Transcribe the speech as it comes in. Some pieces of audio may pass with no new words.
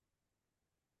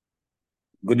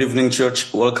Good evening,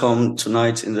 church. Welcome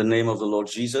tonight in the name of the Lord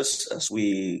Jesus as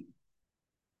we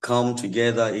come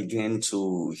together again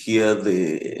to hear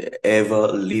the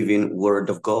ever-living word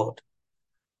of God.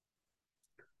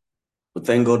 We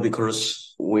thank God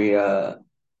because we are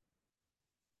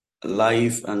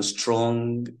alive and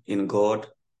strong in God.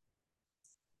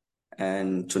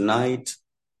 And tonight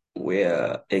we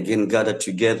are again gathered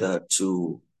together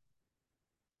to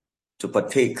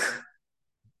partake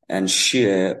and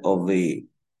share of the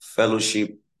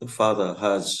fellowship the Father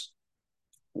has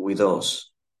with us.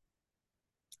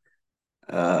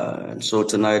 And so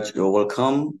tonight you're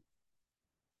welcome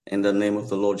in the name of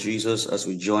the Lord Jesus as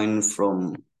we join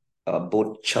from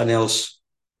both channels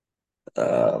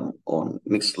on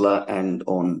Mixlr and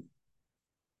on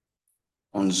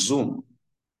Zoom.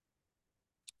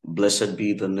 Blessed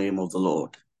be the name of the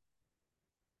Lord.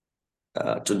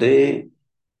 Today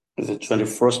is the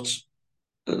 21st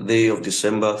day of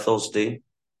December, Thursday,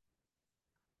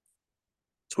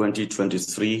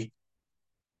 2023.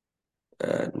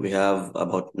 We have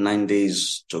about 9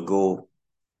 days to go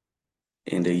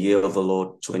in the year of the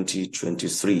Lord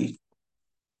 2023.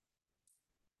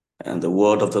 And the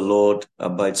word of the Lord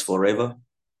abides forever.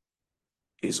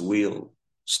 His will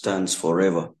stands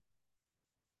forever.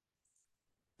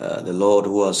 The Lord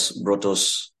who has brought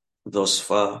us thus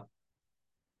far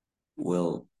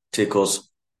will take us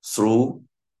through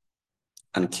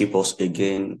and keep us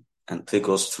again and take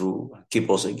us through, keep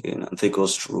us again and take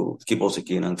us through, keep us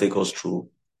again and take us through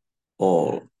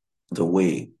all the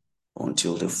way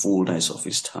until the fullness of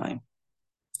his time.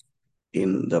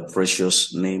 In the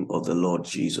precious name of the Lord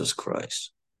Jesus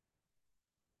Christ.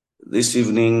 This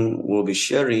evening we'll be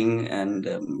sharing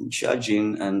and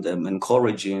charging and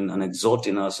encouraging and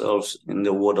exhorting ourselves in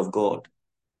the word of God,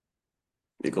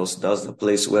 because that's the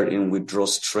place wherein we draw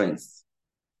strength.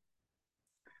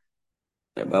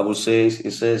 The Bible says,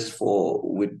 it says, for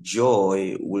with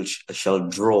joy which shall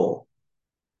draw.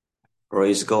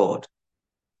 Praise God.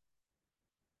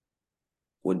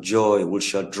 With joy which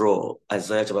shall draw.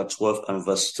 Isaiah chapter 12 and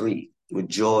verse 3. With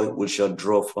joy which shall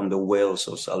draw from the wells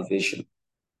of salvation.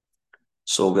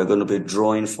 So we're going to be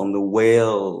drawing from the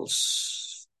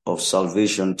wells of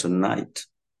salvation tonight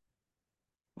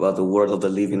by the word of the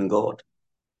living God.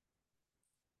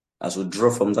 As we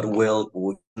draw from that well,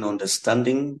 we gain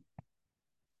understanding,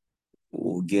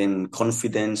 we'll gain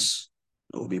confidence,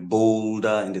 we'll be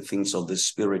bolder in the things of the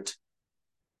Spirit,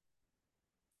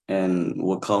 and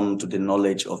we'll come to the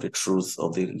knowledge of the truth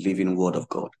of the living word of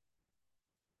God.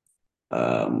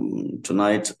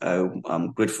 Tonight,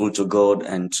 I'm grateful to God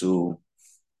and to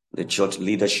the church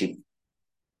leadership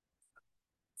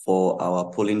for our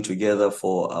pulling together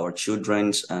for our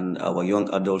children's and our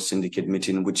young adult syndicate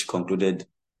meeting, which concluded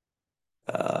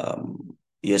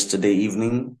yesterday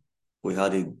evening. We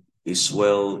had a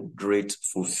swell, great,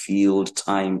 fulfilled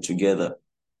time together.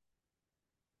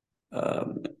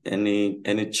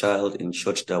 Any child in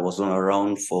church that was not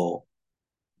around for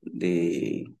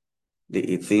the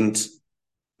 18th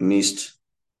missed.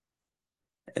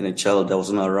 Any child that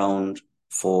wasn't around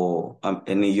for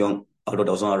any young adult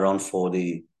that was not around for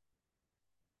the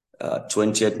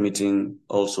 20th meeting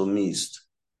also missed.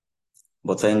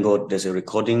 But thank God there's a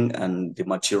recording and the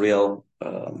material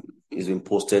is being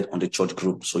posted on the church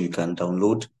group, so you can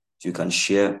download, you can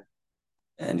share,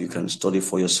 and you can study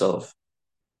for yourself.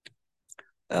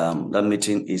 That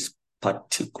meeting is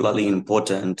particularly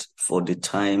important for the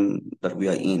time that we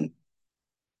are in.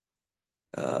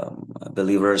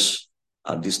 Believers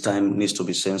at this time needs to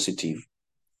be sensitive.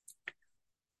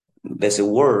 There's a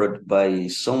word by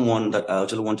someone that I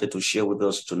actually wanted to share with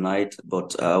us tonight,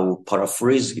 but I will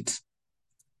paraphrase it.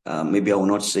 Maybe I will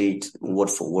not say it word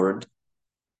for word.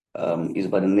 It's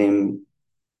by the name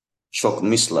Chuck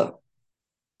Missler.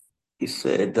 He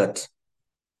said that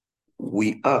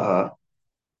we are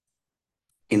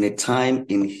in a time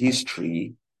in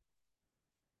history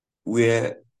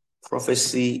where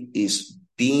prophecy is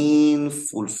being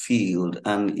fulfilled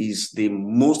and is the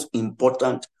most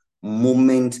important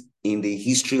moment in the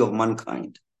history of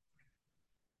mankind,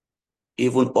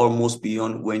 even almost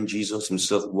beyond when Jesus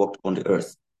himself walked on the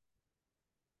earth.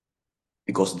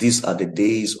 Because these are the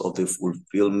days of the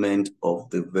fulfillment of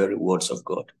the very words of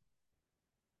God.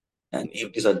 And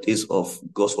if these are days of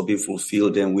God's will be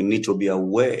fulfilled, then we need to be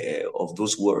aware of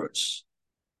those words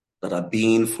that are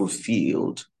being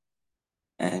fulfilled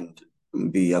and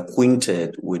be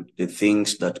acquainted with the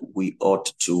things that we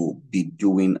ought to be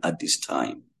doing at this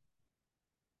time.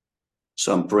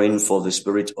 So I'm praying for the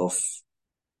spirit of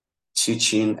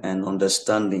teaching and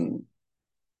understanding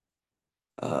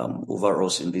over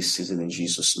us in this season in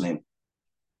Jesus' name.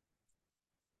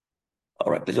 All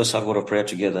All right, let's just have a word of prayer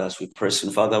together as we press.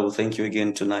 And Father, we thank you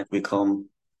again tonight. We come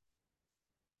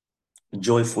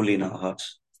joyfully in our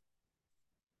hearts.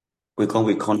 We come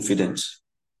with confidence.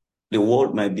 The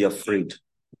world might be afraid.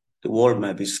 The world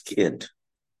might be scared,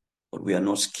 but we are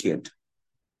not scared.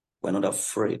 We're not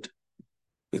afraid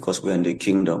because we're in the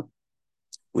kingdom.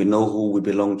 We know who we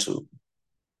belong to.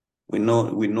 We know,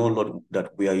 Lord,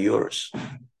 that we are yours.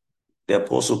 The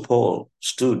Apostle Paul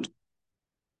stood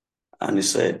and he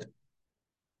said,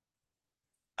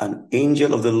 an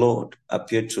angel of the Lord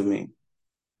appeared to me,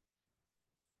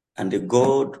 and the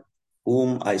God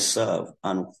whom I serve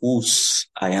and whose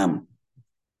I am.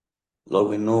 Lord,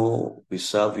 we know we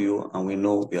serve you and we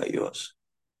know we are yours.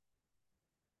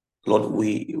 Lord,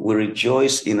 we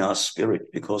rejoice in our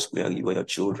spirit because we are your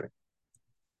children.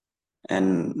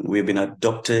 And we've been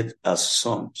adopted as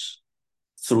sons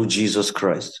through Jesus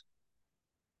Christ.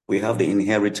 We have the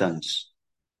inheritance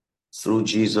through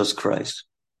Jesus Christ.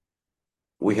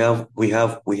 We have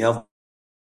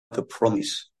the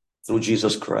promise through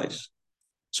Jesus Christ.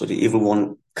 So the evil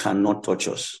one cannot touch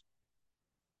us.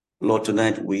 Lord,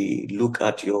 tonight we look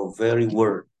at your very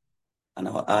word and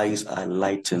our eyes are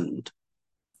lightened.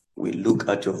 We look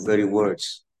at your very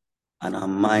words and our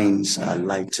minds are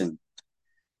lightened.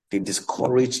 The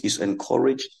discouraged is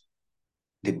encouraged.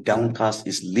 The downcast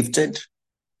is lifted.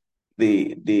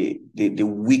 The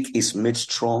weak is made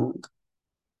strong.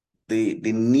 The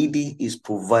needy is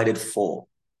provided for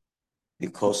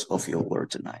because of your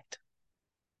word tonight.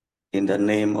 In the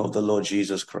name of the Lord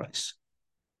Jesus Christ.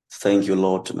 Thank you,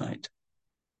 Lord, tonight.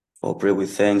 For pray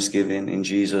with thanksgiving in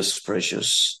Jesus'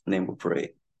 precious name we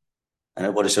pray. And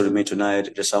everybody said with me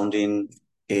tonight, resounding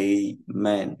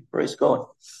amen. Praise God.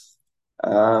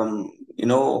 You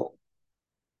know,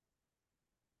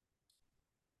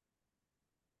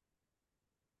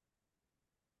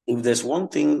 if there's one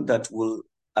thing that will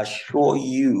assure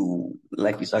you,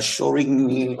 like it's assuring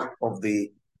me of the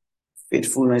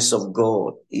faithfulness of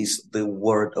God, is the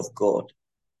word of God.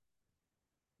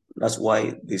 That's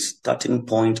why the starting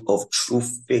point of true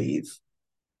faith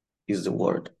is the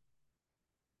word.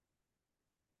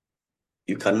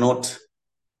 You cannot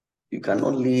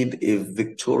lead a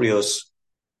victorious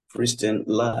Christian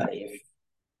life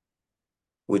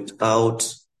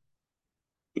without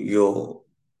your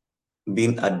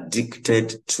being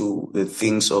addicted to the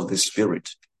things of the Spirit.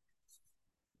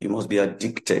 You must be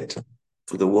addicted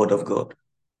to the word of God.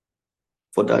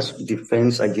 For that's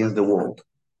defense against the world.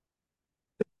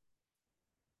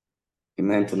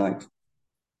 Amen tonight.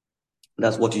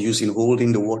 That's what you use in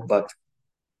holding the word back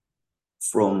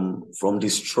from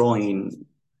destroying,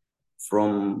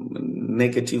 from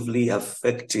negatively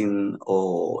affecting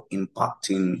or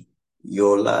impacting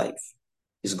your life.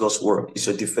 It's God's word. It's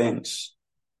a defense.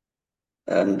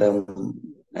 And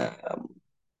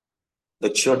the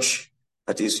church,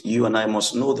 that is you and I,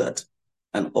 must know that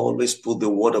and always put the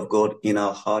word of God in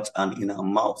our heart and in our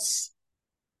mouth.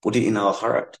 Put it in our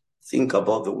heart. Think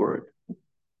about the word.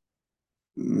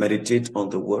 Meditate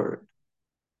on the word.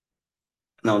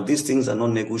 Now, these things are not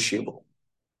negotiable.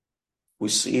 We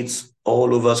see it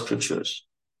all over scriptures,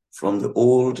 from the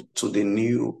old to the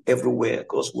new, everywhere,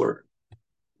 God's word.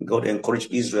 God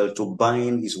encouraged Israel to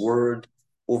bind his word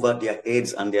over their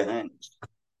heads and their hands.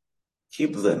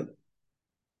 Keep them,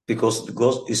 because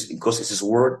it's his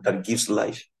word that gives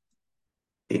life.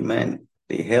 Amen.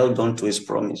 They held on to his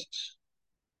promises.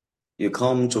 You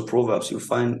come to Proverbs, you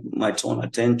find my tongue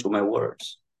attend to my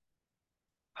words.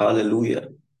 Hallelujah.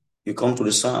 You come to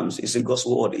the Psalms, it's God's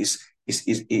word. His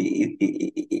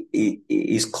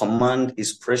command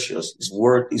is precious. His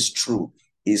word is true.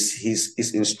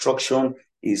 His instruction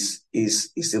is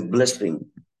a blessing.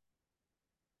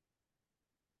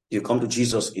 You come to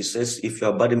Jesus, he says, if you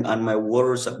abide in me and my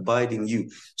words abide in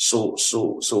you. So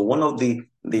one of the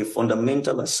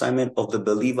fundamental assignment of the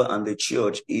believer and the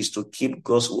church is to keep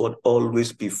God's word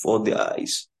always before their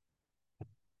eyes.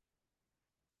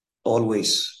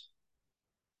 Always.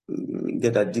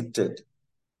 Get addicted.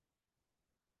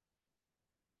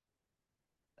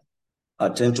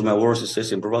 Attend to my words, it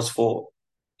says in Proverbs 4,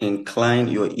 incline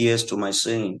your ears to my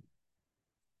saying.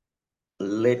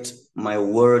 Let my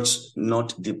words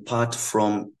not depart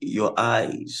from your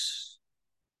eyes.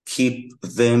 Keep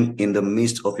them in the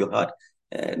midst of your heart.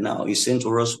 Now, he's saying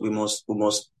to us, we must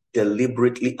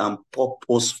deliberately and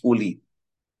purposefully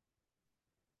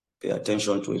pay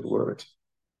attention to his word.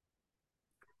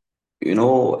 You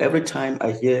know, every time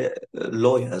I hear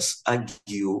lawyers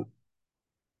argue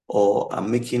or are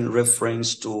making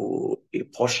reference to a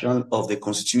portion of the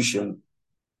Constitution,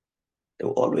 they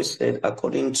always said,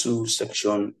 according to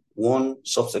section 1,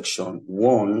 subsection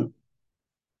 1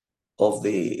 of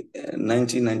the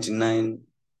 1999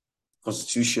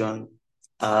 Constitution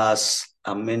as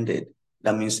amended.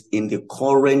 That means in the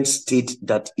current state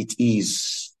that it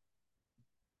is.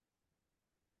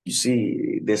 You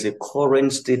see, there's a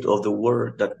current state of the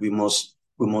world that we must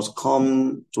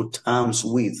come to terms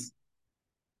with.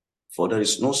 For there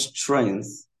is no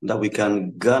strength that we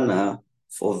can garner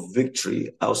for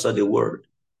victory outside the word.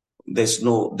 There's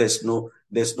no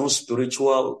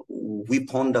spiritual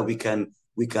weapon that we can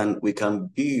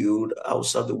build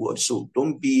outside the word. So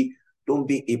don't be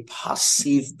a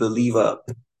passive believer.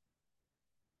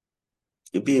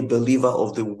 Be a believer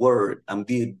of the word and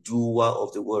be a doer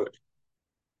of the word.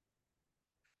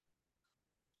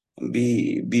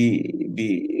 Be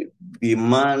a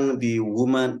man, be a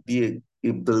woman, be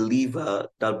a believer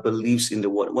that believes in the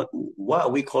word. Why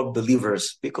are we called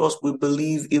believers? Because we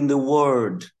believe in the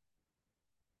word.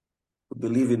 We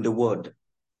believe in the word.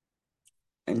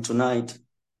 And tonight,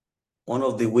 one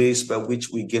of the ways by which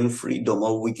we gain freedom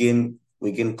or we gain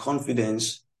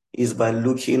confidence is by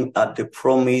looking at the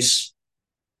promise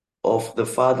of the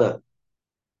Father.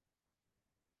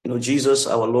 Jesus,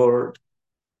 our Lord,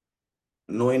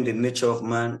 knowing the nature of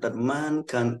man, that man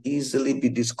can easily be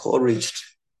discouraged.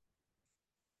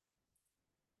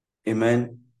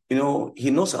 Amen. He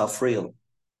knows how frail.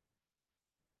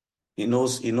 He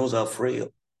knows how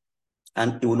frail.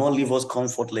 And he will not leave us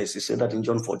comfortless. He said that in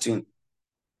John 14.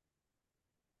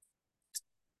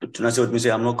 Tonight, say with me,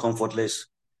 say, I'm not comfortless.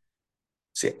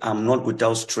 Say, I'm not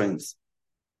without strength.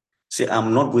 Say,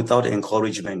 I'm not without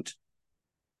encouragement.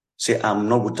 Say, I'm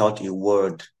not without a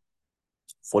word.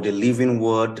 For the living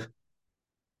word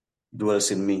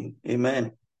dwells in me.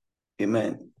 Amen.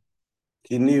 Amen.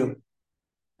 He knew.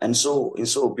 And so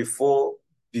before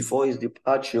his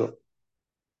departure,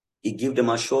 he gave them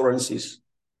assurances,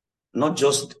 not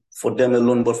just for them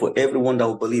alone, but for everyone that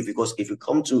will believe. Because if you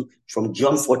come from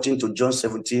John 14 to John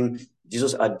 17,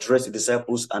 Jesus addressed the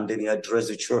disciples and then he addressed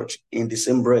the church in the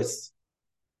same breath.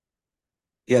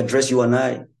 He addressed you and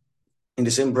I in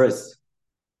the same breath.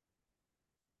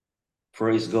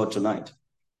 Praise God tonight.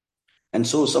 And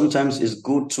so sometimes it's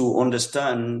good to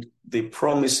understand the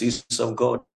promises of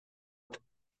God.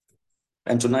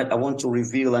 And tonight I want to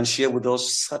reveal and share with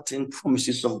us certain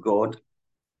promises of God.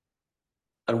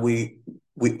 And we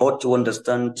ought to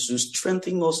understand to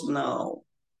strengthen us now.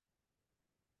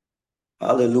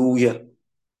 Hallelujah.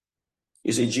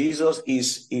 You see, Jesus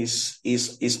is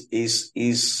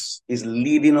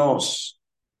leading us.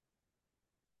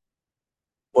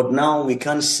 But now we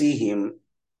can't see him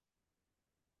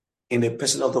in the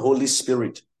person of the Holy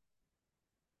Spirit.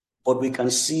 But we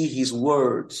can see his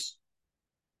words.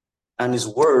 And his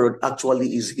word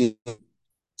actually is him.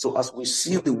 So as we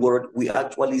see the word, we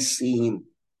actually see him.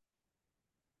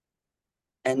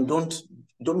 And don't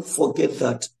forget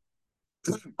that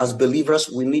as believers,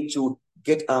 we need to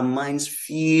get our minds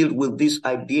filled with this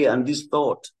idea and this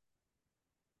thought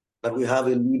that we have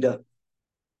a leader.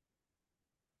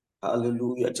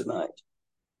 Hallelujah tonight.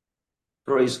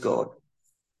 Praise God.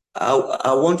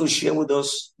 I want to share with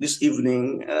us this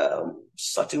evening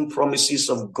certain promises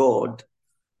of God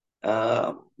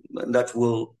that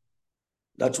will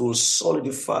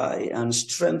solidify and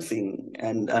strengthen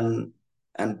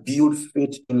and build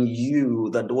faith in you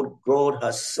that what God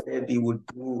has said he would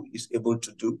do is able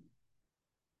to do.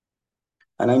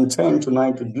 And I intend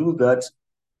tonight to do that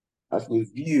as we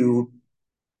view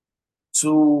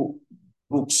two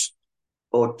books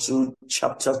or two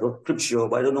chapters of scripture,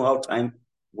 but I don't know how time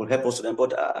will help us today.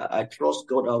 But I trust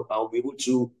God I'll be able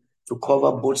to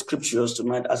cover both scriptures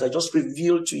tonight. As I just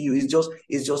revealed to you, it's just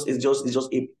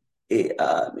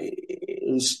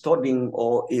a studying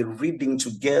or a reading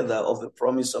together of the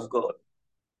promise of God.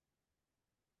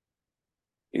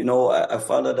 I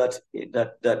found out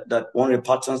that one of the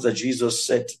patterns that Jesus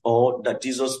set or that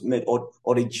Jesus made or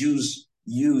the Jews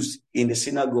used in the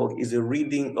synagogue is a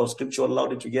reading of scripture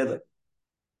aloud together.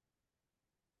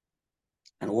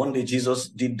 And one day Jesus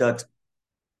did that.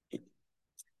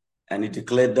 And he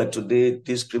declared that today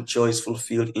this scripture is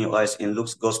fulfilled in your eyes in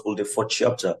Luke's Gospel, the 4th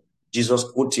chapter. Jesus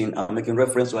quoting and making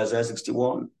reference to Isaiah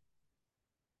 61.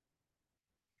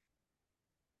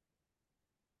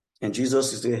 And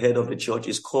Jesus is the head of the church.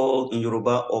 It's called in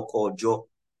Yoruba Okojo.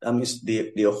 That means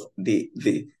the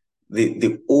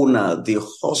owner, the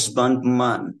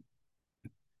husbandman.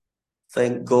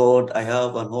 Thank God I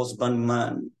have an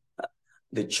husbandman.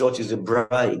 The church is the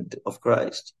bride of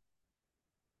Christ.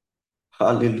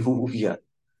 Hallelujah.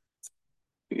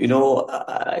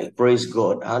 I praise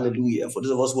God. Hallelujah. For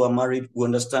those of us who are married, we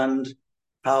understand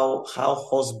how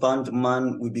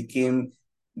husbandman we became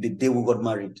the day we got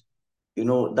married.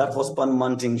 That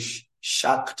husbandman thing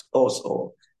shocked us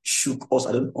or shook us.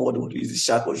 I don't know what the word is,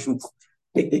 shock or shook.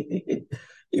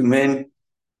 Amen.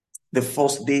 The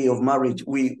first day of marriage,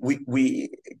 we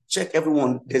check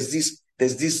everyone. There's this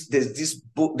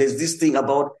thing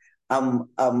about I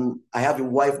have a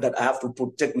wife that I have to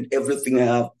protect with everything I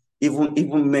have.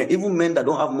 Even men that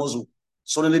don't have muscle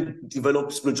suddenly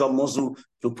develop spiritual muscle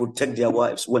to protect their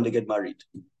wives when they get married.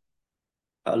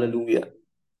 Hallelujah.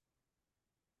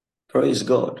 Praise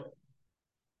God.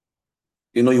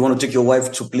 You know, you want to take your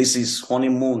wife to places,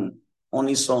 honeymoon,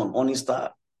 honey sun, honey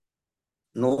star.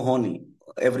 No honey.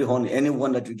 Every honey,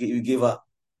 anyone that you give her,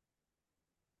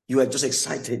 you are just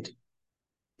excited.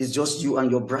 It's just you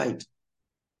and your bride.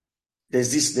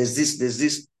 There's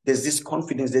this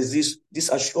confidence, there's this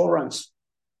assurance.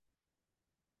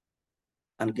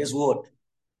 And guess what?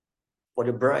 For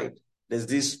the bride, there's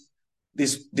this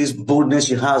boldness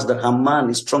she has that her man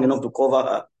is strong enough to cover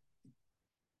her.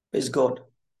 Praise God.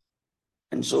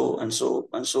 And so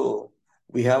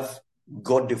we have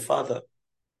God the Father,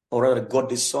 or rather God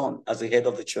the Son, as the head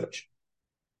of the church.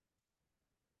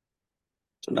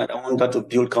 Tonight, I want that to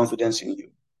build confidence in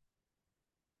you.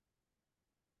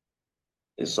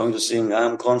 A song to sing, I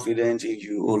am confident in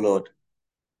you, O Lord.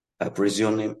 I praise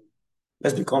your name.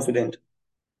 Let's be confident.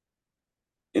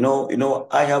 You know,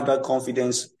 I have that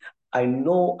confidence. I have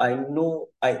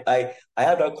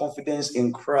that confidence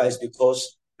in Christ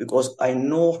because I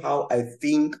know how I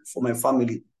think for my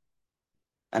family.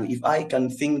 And if I can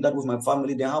think that with my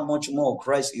family, then how much more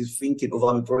Christ is thinking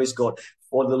over me. Praise God.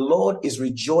 For the Lord is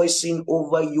rejoicing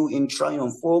over you in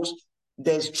triumph. Folks,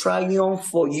 there's triumph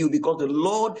for you because the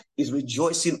Lord is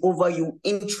rejoicing over you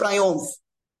in triumph.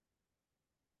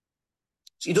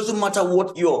 So it doesn't matter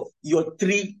what your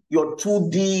 2D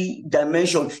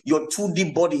dimension, your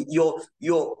 2D body,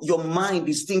 your mind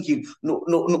is thinking.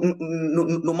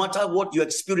 No matter what you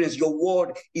experience, your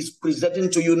word is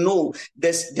presenting to you. No,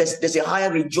 there's a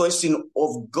higher rejoicing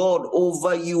of God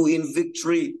over you in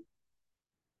victory.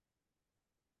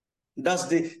 That's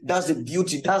the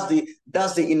beauty. That's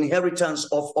the inheritance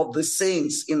of the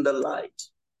saints in the light.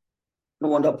 No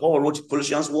wonder Paul wrote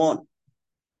Colossians 1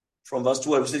 from verse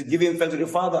 12. He says, giving thanks to the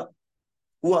Father,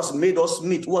 who has made us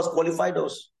meet, who has qualified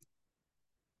us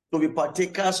to be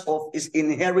partakers of his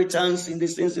inheritance in the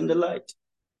saints in the light.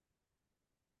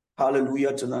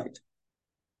 Hallelujah tonight.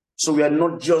 So we are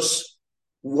not just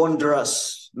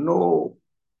wanderers. No.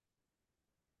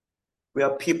 We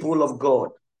are people of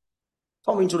God.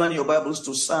 Coming tonight in your Bibles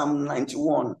to Psalm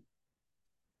 91.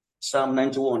 Psalm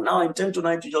 91. Now I intend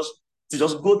tonight to just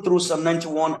go through Psalm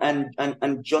 91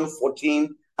 and John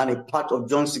 14 and a part of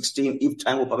John 16, if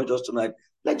time will permit us tonight.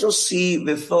 Let's just see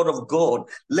the thought of God.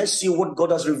 Let's see what God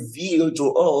has revealed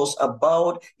to us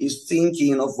about his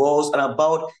thinking of us and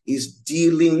about his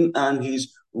dealing and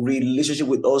his relationship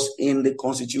with us in the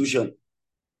Constitution.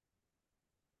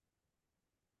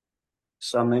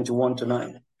 Psalm 91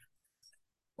 tonight.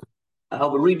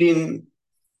 I'll be reading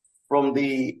from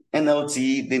the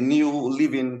NLT, the New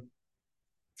Living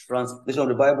Translation of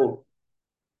the Bible.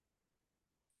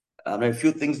 And a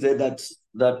few things there that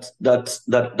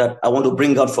I want to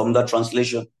bring out from that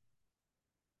translation.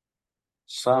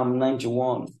 Psalm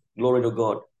 91, glory to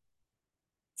God.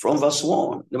 From verse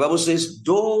 1, the Bible says,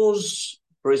 those,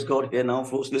 praise God here now,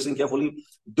 folks, listen carefully.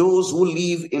 Those who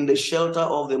live in the shelter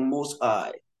of the Most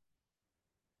High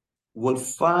will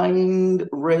find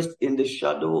rest in the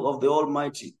shadow of the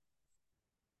Almighty.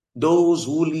 Those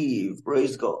who live,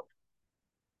 praise God.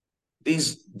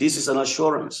 This is an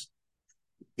assurance.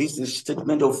 This is a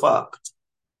statement of fact.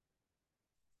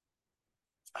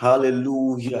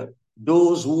 Hallelujah.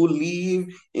 Those who live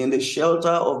in the shelter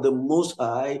of the Most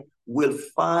High will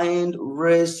find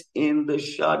rest in the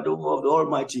shadow of the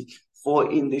Almighty.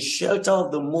 For in the shelter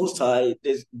of the Most High,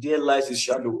 there lies his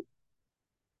shadow.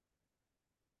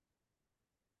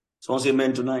 Someone say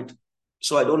amen tonight.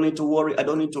 So I don't need to worry. I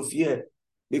don't need to fear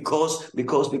because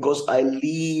I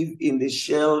live in the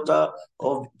shelter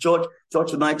of church.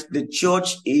 Church tonight, the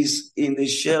church is in the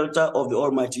shelter of the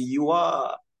Almighty. You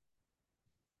are.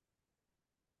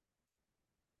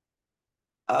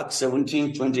 Acts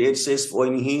 17:28 says, for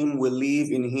in him we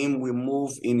live, in him we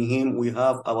move, in him we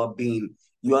have our being.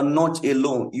 You are not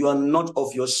alone. You are not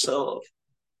of yourself.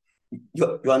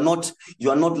 You are not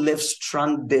left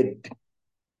stranded.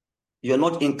 You are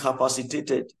not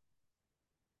incapacitated.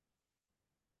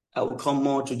 I will come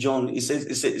more to John. He said,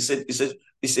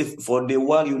 for the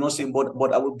while you not say,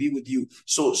 but I will be with you.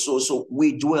 So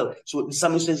we dwell. So the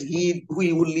psalmist says, he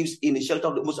who lives in the shelter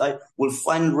of the Most High will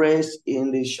find rest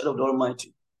in the shadow of the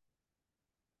Almighty.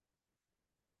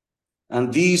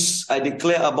 And this I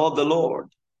declare about the Lord.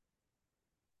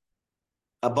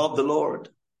 about the Lord.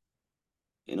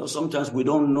 Sometimes we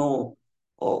don't know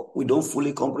or we don't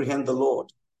fully comprehend the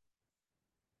Lord.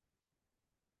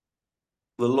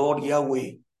 The Lord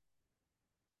Yahweh.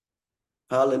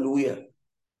 Hallelujah.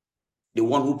 The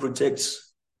one who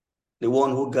protects, the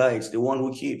one who guides, the one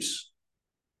who keeps,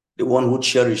 the one who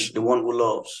cherishes, the one who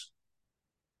loves,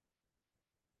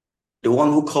 the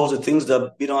one who calls the things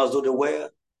that be not as though they were,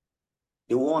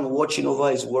 the one watching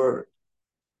over his word,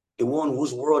 the one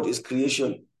whose word is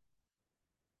creation,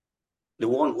 the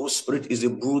one whose spirit is a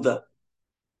brooder,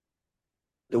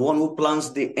 the one who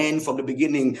plans the end from the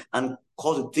beginning and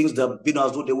calls the things that be not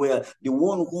as though they were, the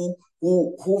one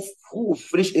who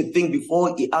finish a thing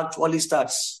before it actually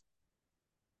starts.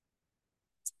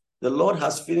 The Lord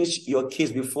has finished your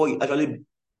case before it actually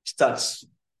starts.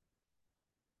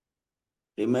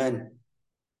 Amen.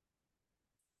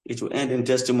 It will end in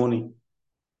testimony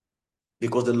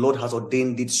because the Lord has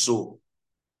ordained it so.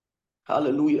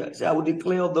 Hallelujah. Say, I will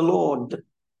declare of the Lord.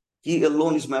 He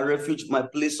alone is my refuge, my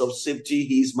place of safety.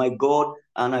 He is my God,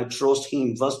 and I trust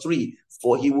him. Verse 3,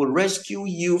 for he will rescue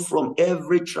you from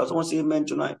every trap. Someone say amen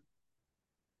tonight.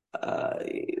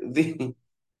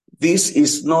 This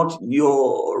is not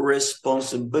your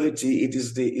responsibility. It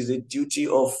is the duty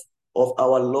of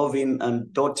our loving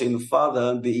and doting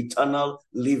Father, the eternal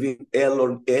living El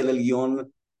Elyon,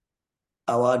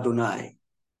 our Adonai.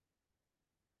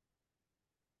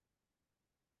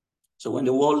 So when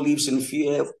the world lives in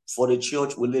fear, for the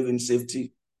church will live in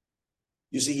safety.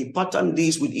 You see, he patterned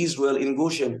this with Israel in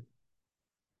Goshen.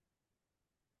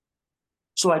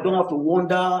 So I don't have to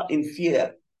wander in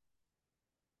fear.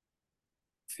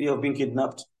 Fear of being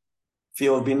kidnapped,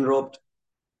 fear of being robbed,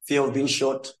 fear of being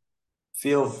shot,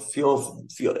 fear.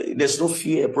 There's no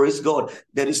fear, praise God.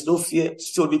 There is no fear.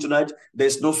 Still me tonight,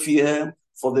 there's no fear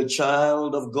for the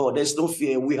child of God. There's no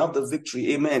fear. We have the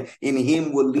victory. Amen. In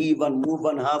him we'll live and move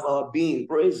and have our being.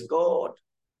 Praise God.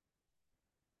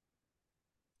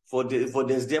 For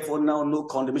there's therefore now no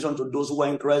condemnation to those who are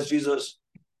in Christ Jesus.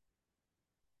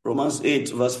 Romans 8,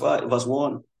 verse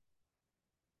 1.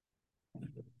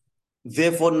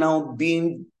 Therefore, now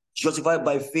being justified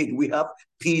by faith, we have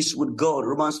peace with God.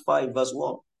 Romans 5, verse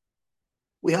 1.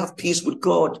 We have peace with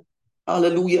God.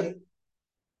 Hallelujah.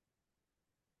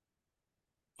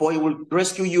 For he will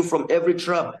rescue you from every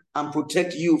trap and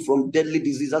protect you from deadly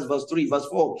disease. That's verse 3. Verse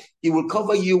 4. He will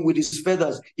cover you with his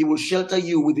feathers. He will shelter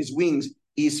you with his wings.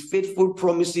 His faithful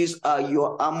promises are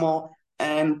your armor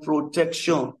and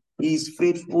protection. His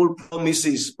faithful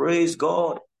promises. Praise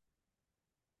God.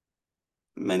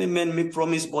 Many men make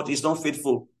promise, but he's not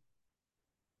faithful.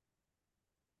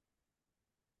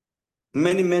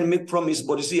 Many men make promise,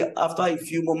 but you see, after a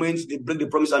few moments, they break the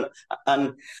promise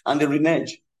and they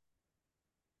renege.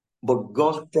 But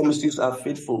God's promises are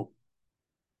faithful.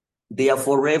 They are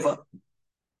forever.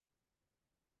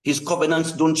 His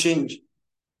covenants don't change.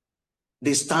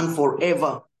 They stand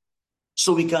forever.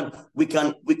 So we can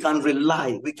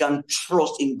rely, we can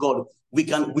trust in God. We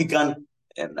can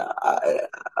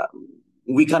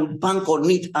bank on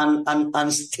it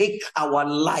and stake our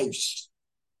lives.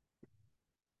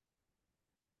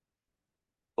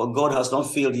 But God has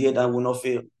not failed yet and will not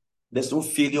fail. There's no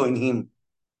failure in him.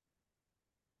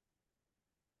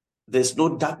 There's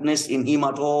no darkness in him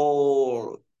at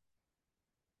all.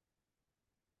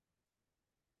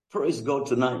 Praise God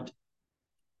tonight.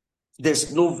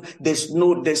 There's no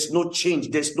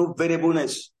change. There's no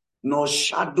variableness, no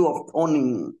shadow of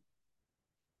turning.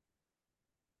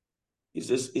 It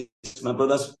says, my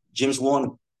brothers, James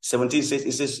 1:17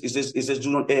 says,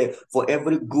 do not err, for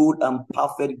every good and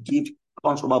perfect gift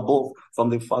comes from above, from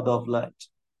the Father of light.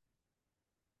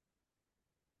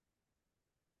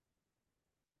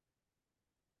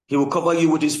 He will cover you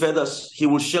with his feathers. He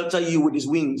will shelter you with his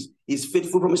wings. His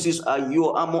faithful promises are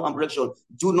your armor and protection.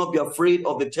 Do not be afraid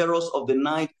of the terrors of the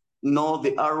night, nor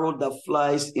the arrow that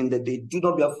flies in the day. Do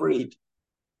not be afraid.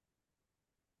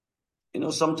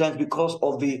 Sometimes because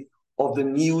of the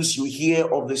news you hear,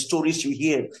 of the stories you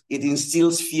hear, it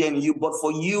instills fear in you. But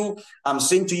for you, I'm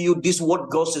saying to you, this is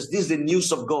what God says. This is the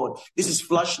news of God. This is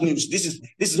flash news. This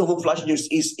is not flash news.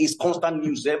 Is constant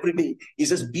news every day. He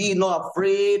says, be not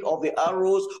afraid of the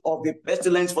arrows of the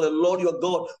pestilence, for the Lord your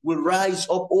God will rise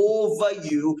up over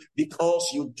you because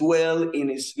you dwell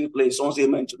in a secret place. Someone say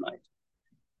amen tonight.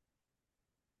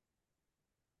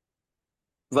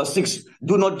 Verse 6,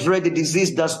 do not dread the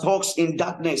disease that stalks in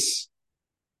darkness.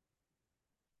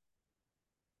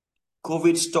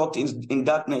 COVID stalked in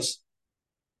darkness,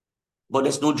 but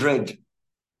there's no dread.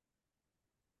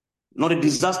 Not a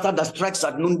disaster that strikes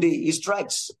at noonday. It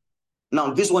strikes.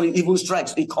 Now, this one even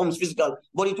strikes. It comes physical,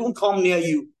 but it won't come near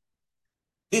you.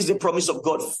 This is the promise of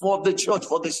God for the church,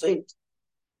 for the saint.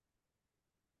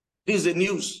 This is the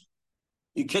news.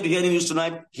 You can't hear the news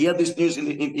tonight. Hear this news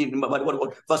in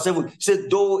verse 7. It says,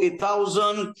 though the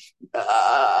thousand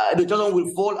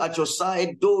will fall at your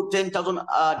side, though 10,000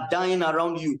 are dying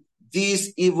around you,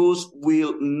 these evils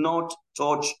will not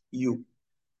touch you.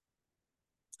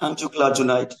 Aren't you glad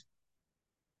tonight?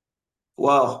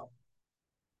 Wow.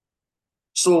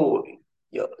 So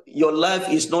your life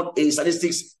is not a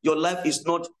statistics. Your life is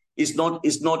not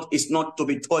to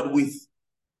be toyed with.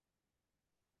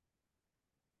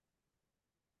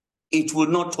 It will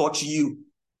not touch you,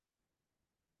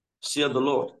 saith the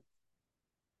Lord.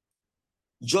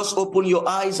 Just open your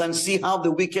eyes and see how the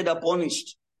wicked are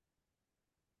punished.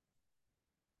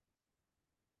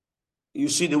 You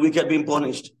see the wicked being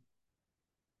punished.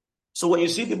 So when you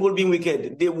see people being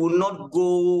wicked, they will not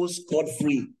go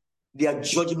scot-free. Their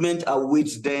judgment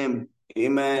awaits them.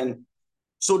 Amen.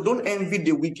 So don't envy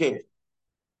the wicked.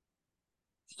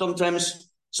 Sometimes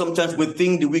we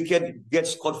think the wicked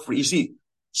gets scot-free. You see,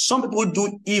 some people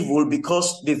do evil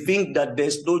because they think that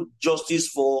there's no justice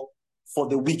for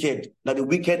the wicked, that the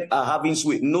wicked are having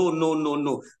sway. No.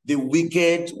 The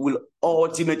wicked will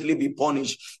ultimately be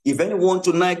punished. If anyone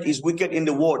tonight is wicked in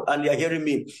the world and they are hearing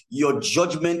me, your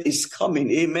judgment is coming.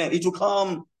 Amen. It will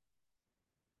come.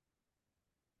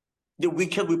 The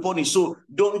wicked will punish. So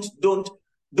don't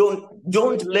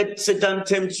let Satan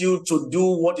tempt you to do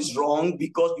what is wrong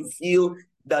because you feel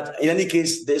that in any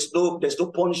case there's no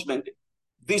punishment.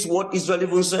 This is what Israel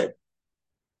even said.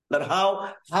 That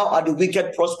how are the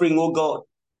wicked prospering, oh God?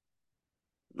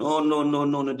 No.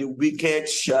 The wicked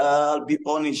shall be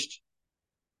punished.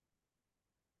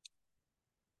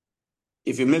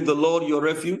 If you make the Lord your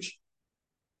refuge,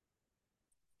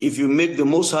 if you make the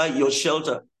Most High your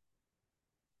shelter,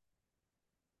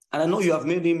 and I know you have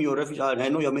made him your refuge, and I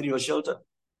know you have made him your shelter,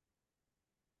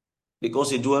 because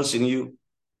he dwells in you.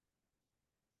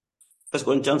 1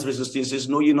 Corinthians 3:16 says,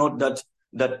 know ye not that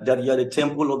you are the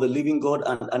temple of the living God,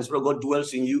 and the Spirit of God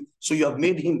dwells in you. So you have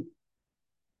made him.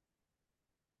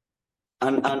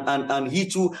 And he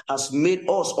too has made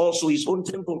us also his own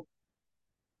temple.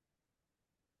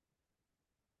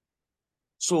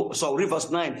 So read verse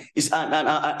 9 is and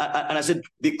I said,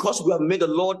 because we have made the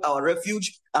Lord our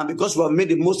refuge, and because we have made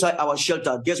the Most High our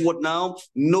shelter, guess what now?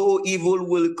 No evil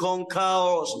will conquer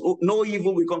us. No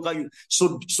evil will conquer you.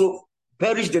 So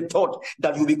perish the thought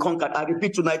that you'll be conquered. I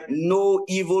repeat tonight, no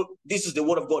evil. This is the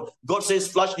word of God. God says,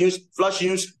 flash news.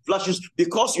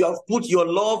 Because you have put your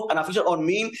love and affection on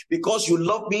me, because you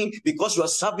love me, because you are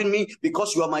serving me,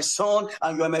 because you are my son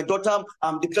and you are my daughter,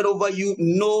 I'm declared over you,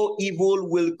 no evil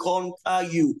will conquer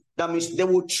you. That means they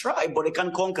will try, but they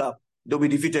can't conquer. They'll be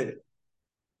defeated.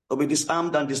 They'll be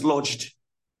disarmed and dislodged.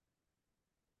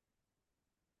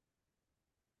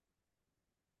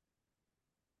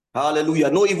 Hallelujah.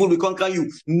 No evil will conquer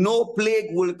you. No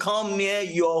plague will come near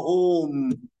your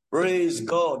home. Praise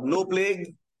God. No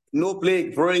plague.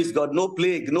 Praise God. No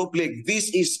plague.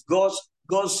 This is God's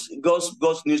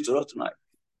news to us tonight.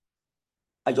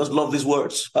 I just love these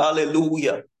words.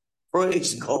 Hallelujah.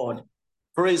 Praise God.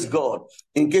 Praise God.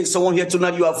 In case someone here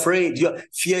tonight, you are afraid, your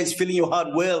fear is filling your heart.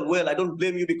 Well, I don't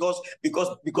blame you because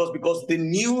the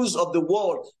news of the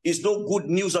world is no good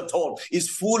news at all. It's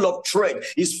full of threat.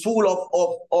 It's full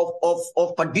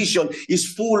of perdition. It's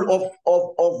full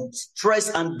of stress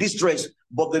and distress.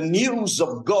 But the news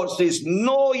of God says,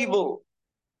 no evil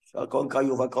shall conquer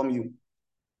you, overcome you.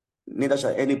 Neither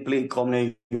shall any plague come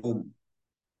near your home.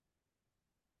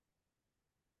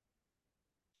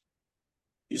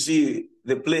 You see,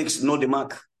 the plagues know the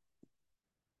mark.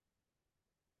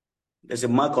 There's a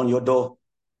mark on your door.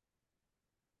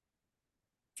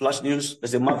 Flash news,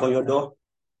 there's a mark on your door.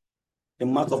 The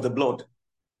mark of the blood.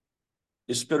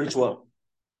 It's spiritual,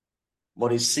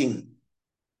 but it's sin.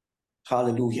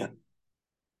 Hallelujah.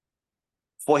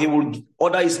 For he will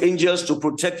order his angels to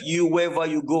protect you wherever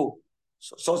you go.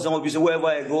 So some of you say, wherever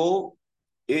I go,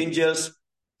 angels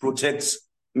protect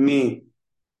me.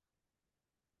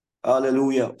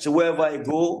 Hallelujah. So wherever I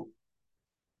go,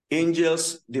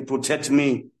 angels, they protect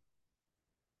me.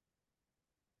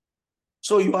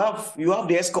 So you have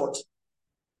the escort.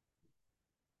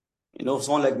 You know,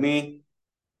 someone like me,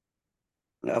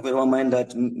 I have in my mind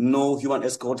that no human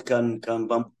escort can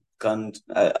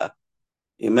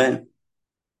amen.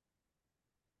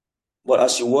 But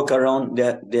as you walk around,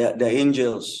 they're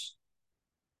angels.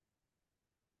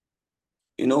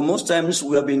 You know, most times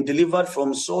we have been delivered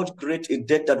from such great a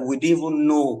death that we didn't even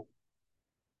know.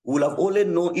 We'll have only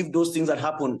known if those things had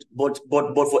happened. But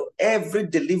for every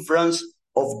deliverance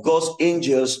of God's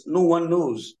angels, no one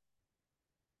knows.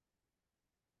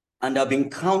 And there have been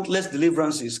countless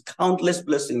deliverances, countless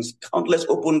blessings, countless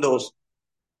open doors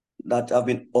that have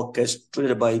been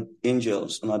orchestrated by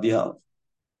angels on our behalf.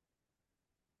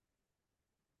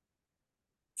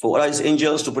 For whether it's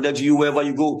angels to protect you wherever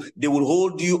you go, they will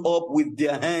hold you up with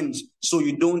their hands so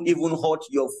you don't even hurt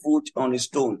your foot on a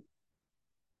stone.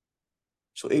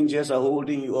 So angels are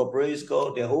holding you up. Praise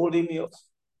God. They're holding me up.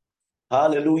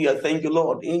 Hallelujah. Thank you,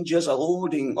 Lord. Angels are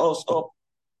holding us up.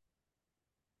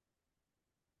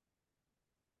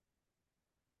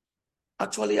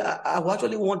 Actually, I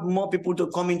actually want more people to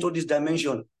come into this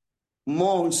dimension.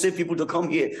 More unsaved people to come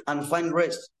here and find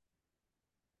rest.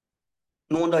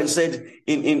 No wonder he said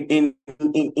in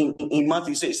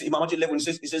Matthew, in Matthew 11,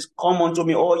 he says, come unto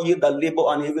me, all ye that labor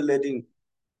and heavy laden,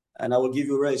 and I will give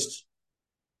you rest.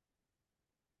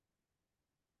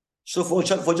 So for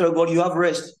children of God, you have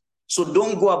rest. So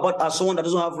don't go about as someone that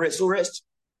doesn't have rest. So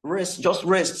rest, just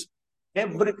rest.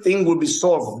 Everything will be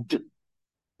solved.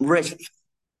 Rest.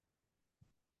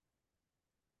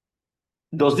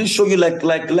 Does this show you like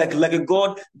a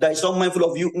God that is not mindful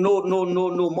of you?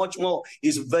 No. Much more.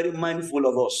 He's very mindful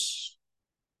of us.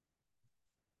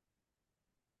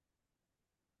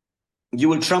 You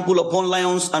will trample upon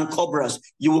lions and cobras.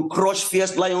 You will crush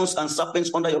fierce lions and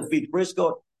serpents under your feet. Praise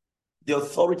God. The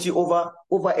authority over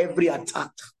every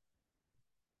attack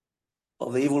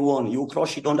of the evil one. You will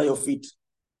crush it under your feet.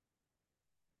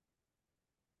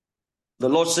 The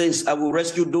Lord says, I will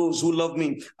rescue those who love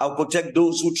me. I'll protect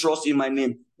those who trust in my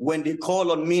name. When they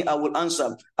call on me, I will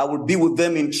answer. I will be with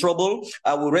them in trouble.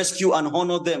 I will rescue and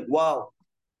honor them. Wow.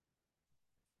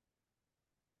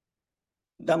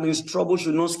 That means trouble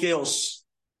should not scare us.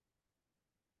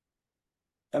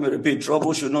 Let me repeat,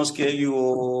 trouble should not scare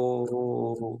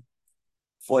you.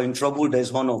 For in trouble, there's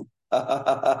honor.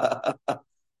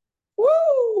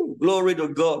 Woo! Glory to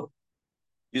God.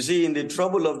 You see, in the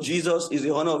trouble of Jesus is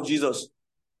the honor of Jesus.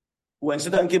 When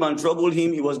Satan came and troubled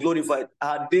him, he was glorified.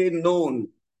 Had they known,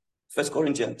 1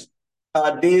 Corinthians,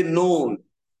 had they known,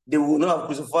 they would not have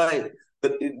crucified.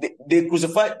 They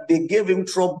crucified, they gave him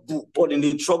trouble, but in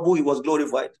the trouble, he was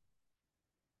glorified.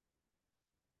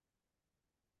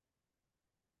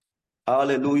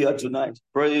 Hallelujah tonight.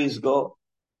 Praise God.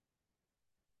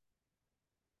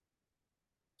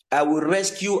 I will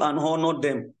rescue and honor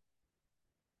them.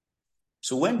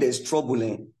 So when there's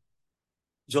trouble,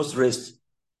 just rest.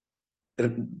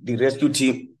 The rescue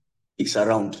team is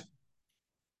around.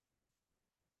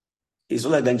 It's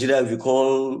not like Nigeria, if you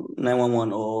call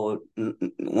 911 or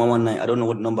 119, I don't know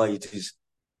what number it is,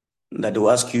 that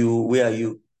they'll ask you, where are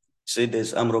you? Say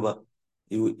there's armed robber.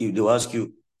 They'll ask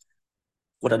you,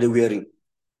 what are they wearing?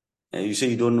 And you say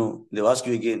you don't know. They'll ask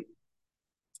you again,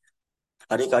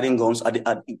 are they carrying guns?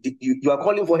 You are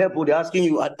calling for help, they're asking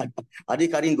you, are they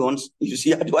carrying guns? You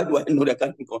see, why do I know they're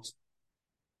carrying guns?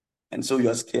 And so you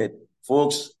are scared.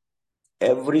 Folks,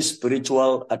 every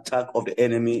spiritual attack of the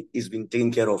enemy is being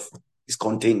taken care of, is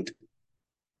contained.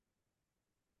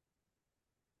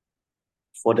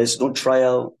 For there's no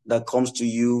trial that comes to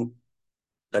you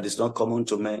that is not common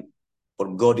to men,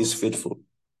 but God is faithful.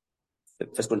 1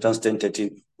 Corinthians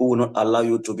 10:13, who will not allow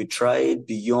you to be tried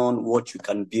beyond what you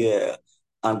can bear.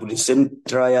 And with the same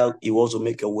trial, he will also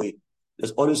make a way.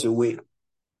 There's always a way.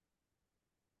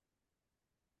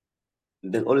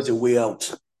 There's always a way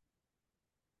out.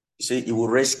 He said he will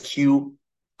rescue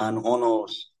and honor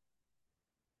us.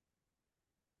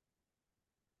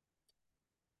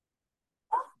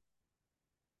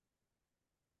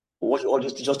 What all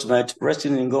these teachers tonight,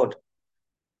 resting in God.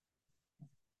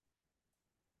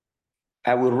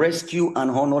 I will rescue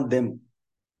and honor them.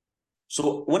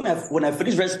 So when I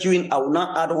finish rescuing, I will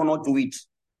not add honor to it.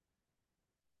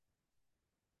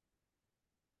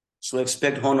 So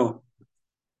expect honor.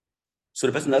 So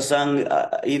the person that sang,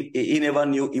 he never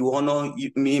knew he will honor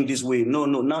me in this way. No.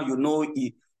 Now you know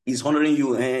he's honoring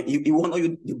you. He will honor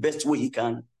you the best way he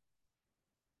can.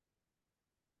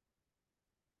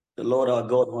 The Lord our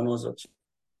God honors us.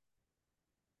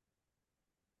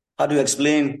 How do you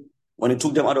explain when he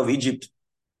took them out of Egypt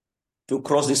to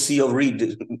cross the Sea of Reed,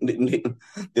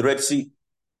 the Red Sea?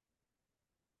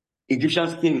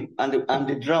 Egyptians came and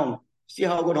they drowned. See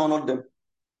how God honored them.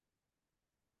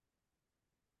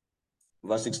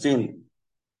 Verse 16,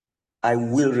 I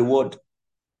will reward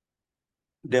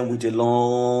them with a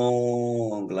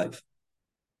long life.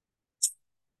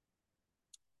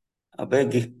 I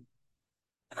beg you.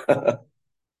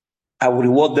 I will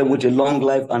reward them with a long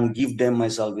life and give them my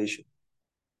salvation.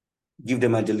 Give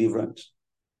them my deliverance.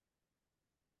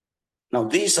 Now,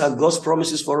 these are God's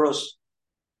promises for us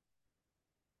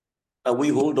that we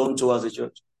hold on to as a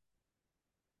church.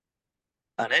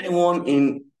 And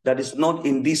anyone that is not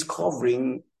in this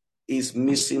covering is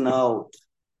missing out.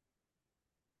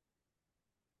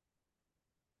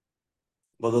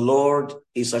 But the Lord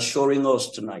is assuring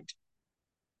us tonight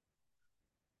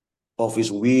of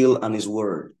his will and his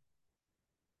word.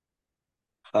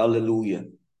 Hallelujah.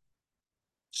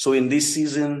 So in this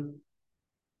season,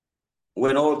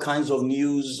 when all kinds of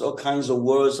news, all kinds of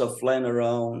words are flying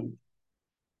around,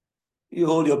 you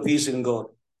hold your peace in God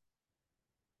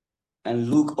and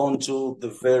look unto the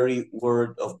very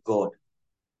word of God.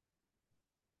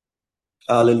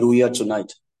 Hallelujah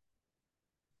tonight.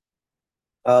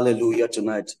 Hallelujah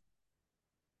tonight.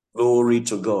 Glory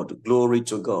to God. Glory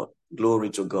to God. Glory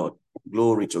to God.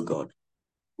 Glory to God.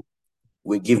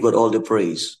 We give God all the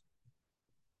praise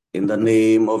in the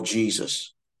name of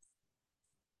Jesus.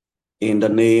 In the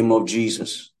name of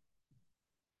Jesus.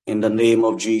 In the name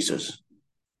of Jesus.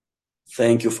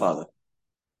 Thank you, Father.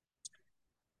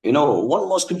 You know, one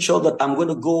more scripture that I'm going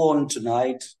to go on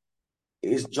tonight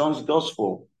is John's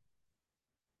Gospel.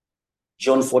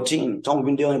 John 14. Tom, we've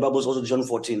been there in the Bible, also John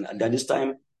 14. And at this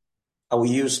time, I will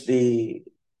use the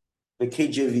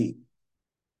KJV.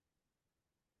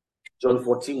 John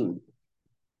 14.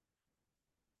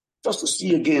 Just to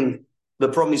see again the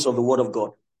promise of the word of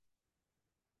God.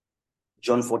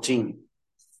 John 14.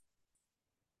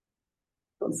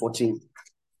 John 14.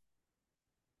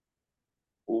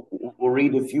 We'll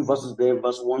read a few verses there,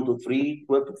 verse 1 to 3,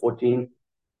 12 to 14,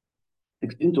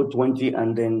 16 to 20,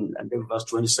 and then verse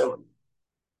 27.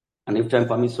 And if time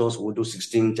permits us, we'll do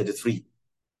 16:33.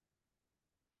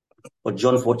 But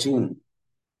John 14.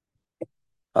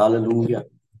 Hallelujah.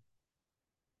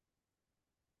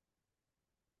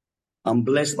 I'm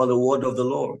blessed by the word of the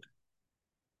Lord.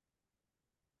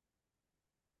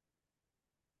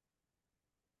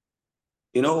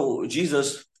 You know,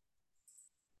 Jesus,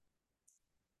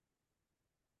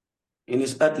 in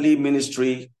his earthly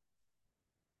ministry,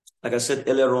 like I said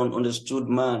earlier on, understood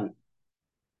man.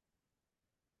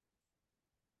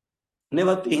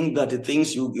 Never think that the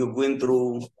things you're going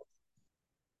through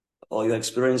or your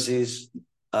experiences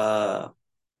are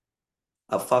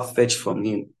far-fetched from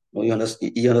him. He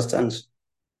understands.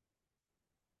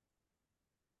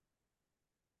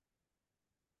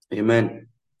 Amen.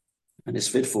 And he's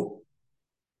faithful.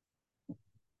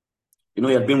 You know,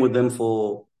 he had been with them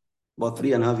for about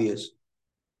 3.5 years.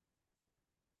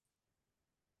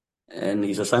 And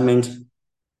his assignment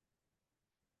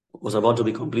was about to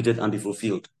be completed and be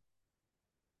fulfilled.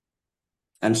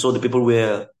 And so the people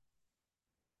were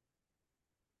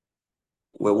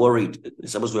worried. The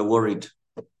disciples were worried.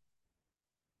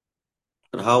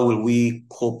 But how will we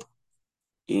cope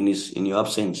in your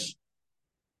absence?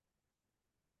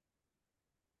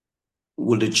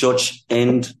 Will the church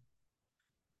end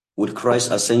with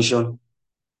Christ's ascension?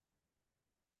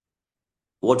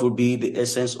 What will be the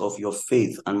essence of your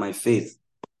faith and my faith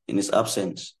in his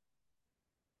absence?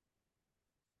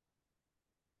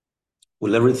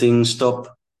 Will everything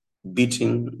stop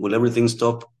beating? Will everything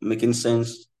stop making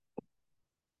sense?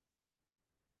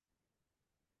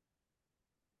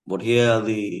 But here are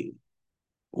the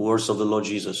words of the Lord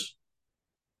Jesus.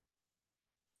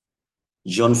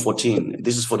 John 14.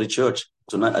 This is for the church.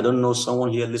 Tonight, I don't know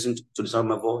someone here listening to the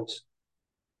sound of my voice.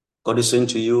 God is saying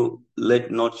to you,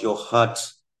 let not your heart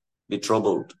be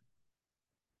troubled.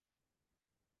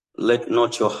 Let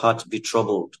not your heart be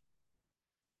troubled.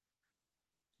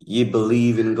 Ye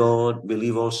believe in God,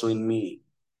 believe also in me.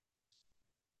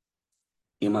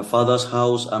 In my Father's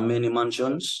house are many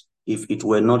mansions. If it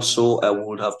were not so, I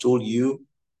would have told you.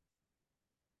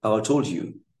 I have told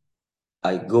you,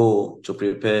 I go to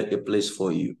prepare a place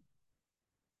for you.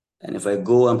 And if I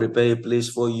go and prepare a place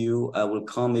for you, I will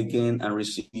come again and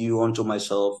receive you unto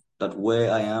myself, that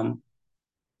where I am,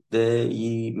 there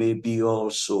ye may be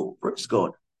also. Praise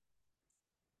God.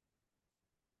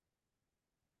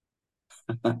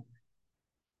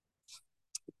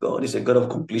 God is a God of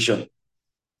completion.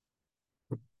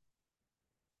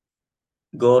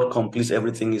 God completes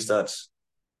everything he starts.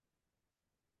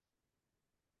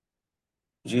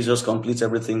 Jesus completes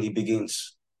everything he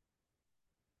begins.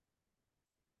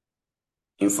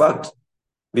 In fact,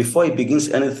 before he begins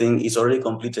anything, it's already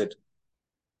completed.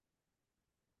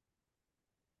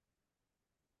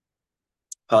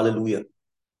 Hallelujah.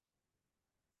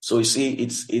 So you see,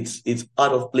 it's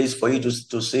out of place for you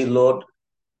to say, Lord,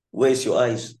 where's your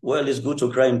eyes? Well, it's good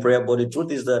to cry in prayer, but the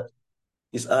truth is that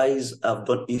his eyes have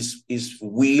done, his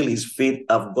will, his faith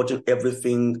have gotten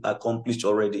everything accomplished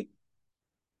already.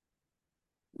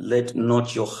 Let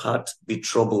not your heart be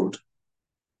troubled.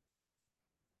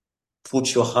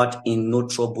 Put your heart in no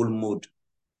trouble mode.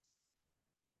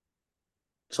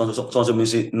 Some may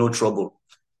say no trouble.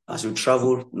 As you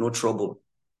travel, no trouble.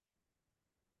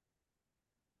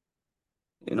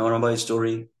 Remember a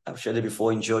story? I've shared it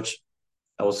before in church.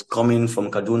 I was coming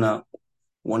from Kaduna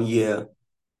one year,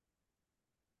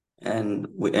 and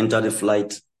we entered the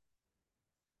flight.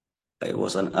 It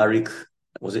was an Arik.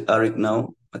 Was it Arik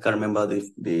now? I can't remember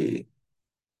the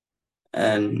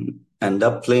and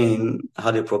that plane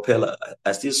had a propeller.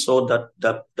 I still saw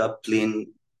that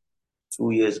plane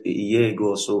 2 years, a year ago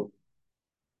or so.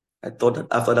 I thought that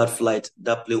after that flight,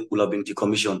 that plane would have been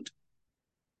decommissioned.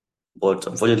 But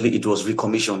unfortunately, it was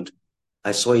recommissioned.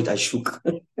 I saw it, I shook.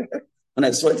 When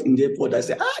I saw it in the airport, I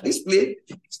said, this plane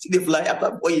still fly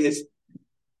after 4 years.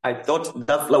 I thought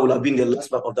that flight would have been the last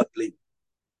flight of that plane.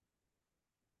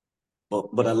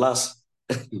 But alas,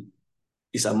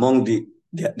 it's among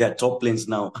their top planes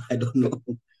now. I don't know.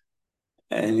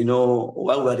 And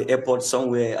while we were at the airport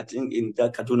somewhere, I think in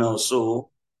Kaduna or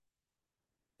so,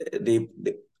 the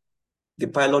the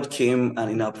pilot came,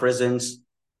 and in our presence,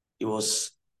 he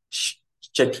was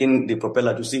checking the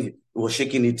propeller to see. He was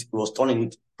shaking it. He was turning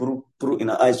it through in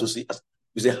our eyes to see.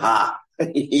 We say, "Ha!"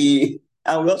 And we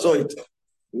all saw it.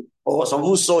 Or some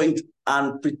who saw it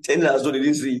and pretended as though they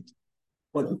didn't see it.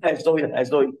 But I saw it. I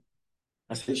saw it.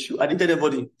 I said, "Sure." I didn't tell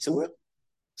anybody. He said, "Well."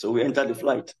 So we entered the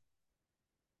flight.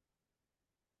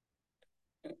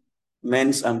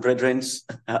 Men's and brethren's,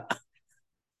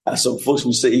 as some folks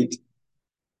will say it.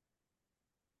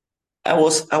 I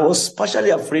was partially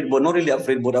afraid, but not really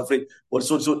afraid, but afraid. But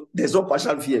so there's no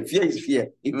partial fear. Fear is fear.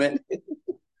 Amen.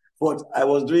 But I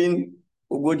was doing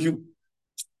Ugoju.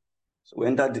 So we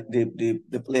entered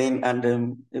the plane, and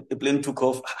the plane took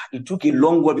off. It took a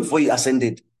long while before he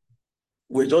ascended.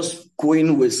 We're just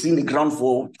going, we're seeing the ground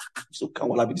for, so can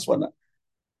we have this one?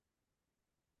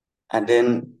 And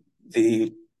then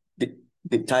the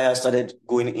tire started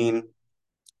going in,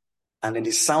 and then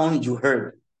the sound you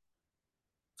heard,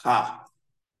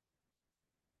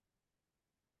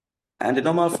 and the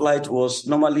normal flight was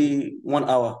normally 1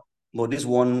 hour, but this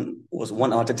one was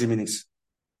 1 hour, 30 minutes.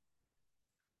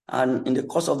 And in the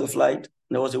course of the flight,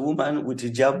 there was a woman with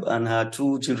hijab and her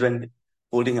 2 children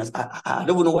holding us. I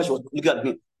don't even know why she was looking at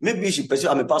me. Maybe she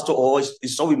perceived I'm a pastor, or she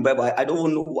saw me in Bible. I don't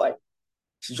even know why.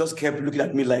 She just kept looking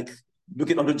at me like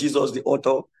looking unto Jesus, the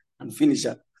author and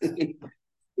finisher.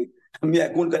 I mean, I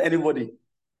couldn't look at anybody.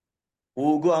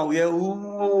 We'll go and we're,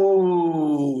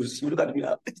 ooh, she would look at me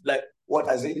like, what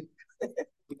I say?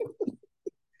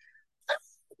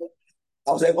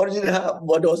 I was encouraging her,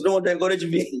 but there was no one to encourage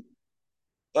me.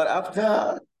 But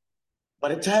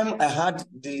by the time I heard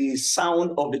the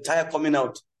sound of the tire coming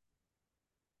out,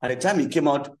 at the time it came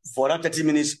out, for that 30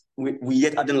 minutes, we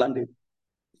yet hadn't landed.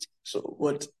 So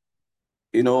what,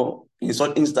 in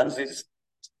such instances,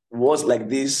 words like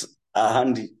this are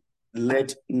handy.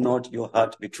 Let not your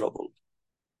heart be troubled.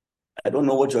 I don't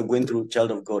know what you're going through,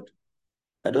 child of God.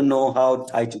 I don't know how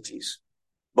tight it is.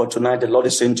 But tonight the Lord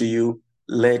is saying to you,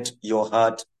 let your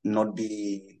heart not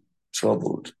be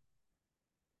troubled.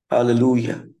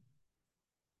 Hallelujah.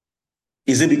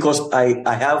 Is it because I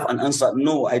have an answer?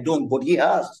 No, I don't, but he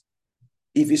has.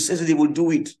 If he says it, he will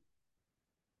do it.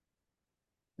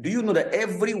 Do you know that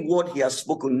every word he has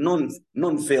spoken,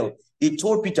 none failed? He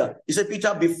told Peter, he said,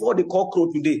 Peter, before the cock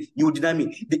crow today, you will deny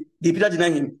me. Did Peter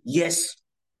deny him? Yes.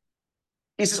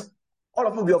 He says, all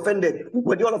of you will be offended.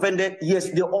 Were they all offended? Yes,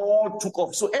 they all took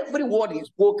off. So every word he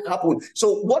spoke happened.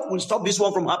 So what will stop this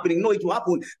one from happening? No, it will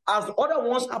happen. As the other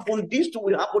ones happen, these two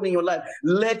will happen in your life.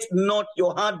 Let not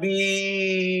your heart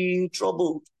be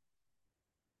troubled.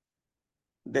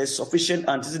 There's sufficient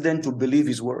antecedent to believe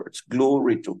his words.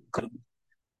 Glory to God.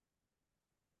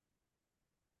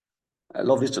 I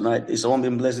love this tonight. Is someone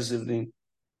being blessed this evening?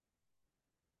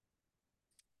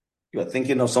 You are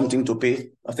thinking of something to pay.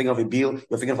 You're thinking of a bill.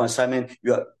 You're thinking of an assignment.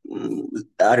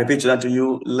 I repeat that to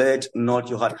you. Let not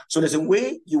your heart. So there's a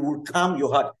way you will calm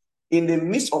your heart. In the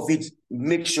midst of it,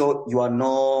 make sure you are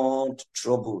not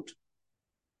troubled.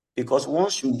 Because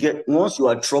once you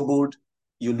are troubled,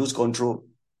 you lose control.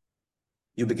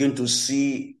 You begin to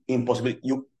see impossibility.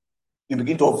 You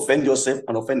begin to offend yourself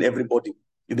and offend everybody.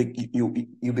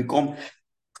 You become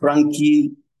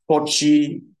cranky,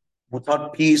 touchy,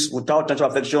 without peace, without touch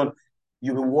of affection.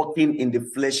 You'll be walking in the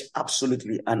flesh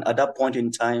absolutely. And at that point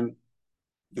in time,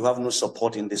 you have no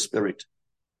support in the spirit.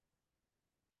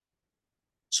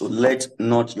 So let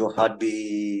not your heart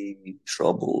be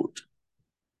troubled.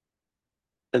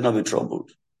 Let not be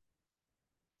troubled.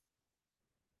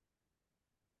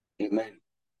 Amen.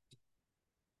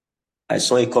 I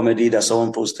saw a comedy that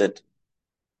someone posted.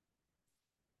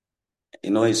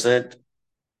 He said,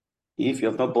 if you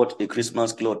have not bought a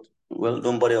Christmas cloth, well,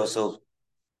 don't bother yourself.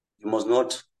 You must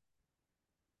not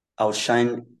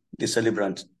outshine the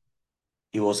celebrant.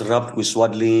 He was wrapped with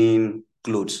swaddling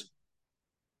clothes.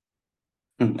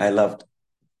 I laughed.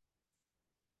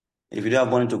 If you don't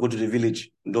have money to go to the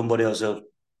village, don't bother yourself.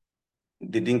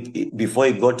 They didn't, before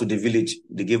he got to the village,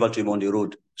 they gave out to him on the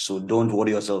road. So don't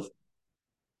worry yourself.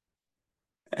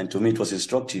 And to me, it was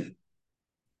instructive.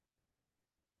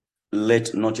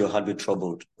 Let not your heart be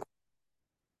troubled.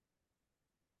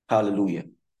 Hallelujah.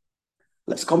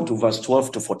 Let's come to verse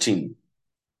 12 to 14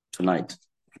 tonight.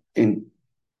 In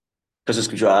this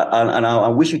scripture, and I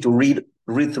wish you to read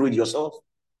through it yourself.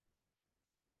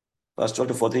 Verse 12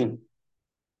 to 14.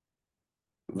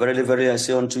 Verily, verily, I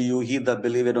say unto you, he that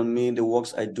believeth on me, the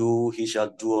works I do, he shall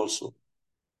do also.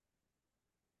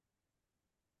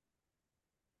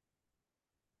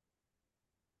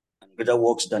 And greater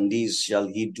works than these shall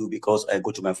he do, because I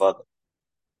go to my Father.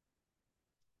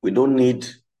 We don't need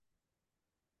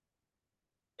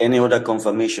any other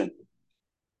confirmation.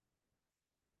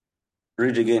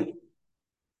 Read again.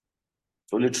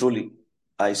 Truly, truly,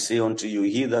 I say unto you,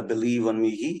 he that believe on me,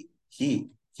 he.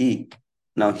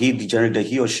 Now he, the gender,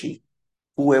 he or she,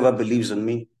 whoever believes on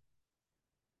me,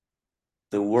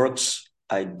 the works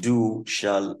I do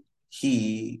shall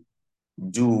he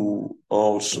do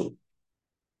also.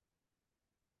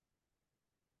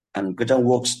 And greater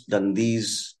works than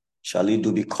these shall he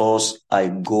do, because I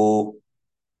go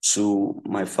to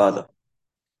my Father.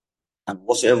 And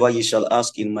whatsoever ye shall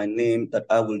ask in my name, that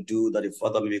I will do, that the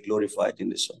Father may be glorified in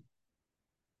the Son.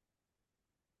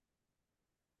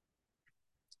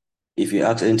 If you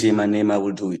ask anything in my name, I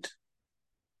will do it.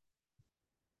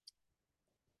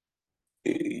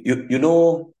 You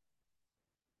know,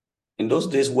 in those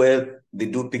days where they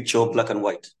do picture black and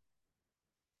white,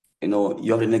 you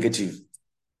have the negative.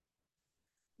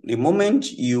 The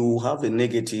moment you have the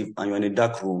negative and you're in a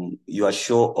dark room, you are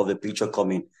sure of the picture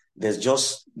coming. There's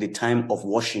just the time of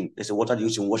washing. There's a water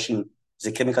used in washing.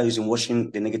 There's a chemical used in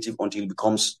washing the negative until it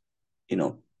becomes,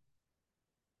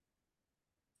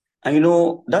 And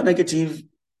that negative,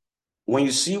 when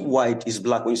you see white is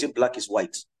black. When you see black is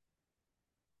white.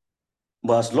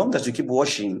 But as long as you keep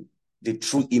washing, the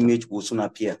true image will soon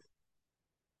appear.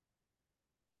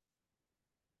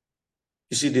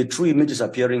 You see, the true image is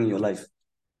appearing in your life.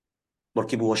 But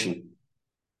keep washing.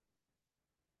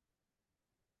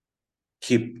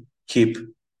 Keep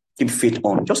faith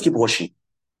on. Just keep washing.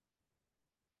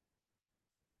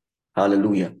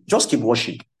 Hallelujah. Just keep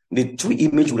washing. The true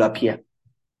image will appear.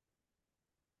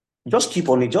 Just keep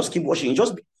on it. Just keep washing.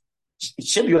 Just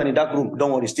shape you in a dark room.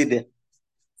 Don't worry, stay there.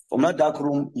 From that dark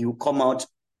room, you come out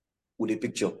with a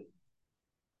picture.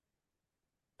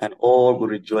 And all will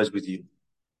rejoice with you.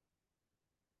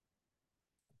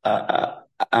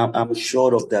 I'm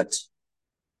sure of that.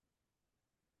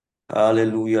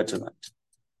 Hallelujah tonight.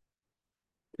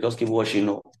 Just keep washing.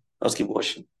 No. Just keep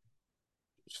washing.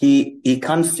 He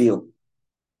can't fail.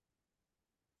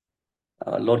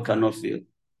 Our Lord cannot fail.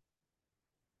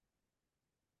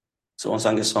 Someone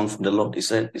sang a song for the Lord. He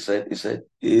said,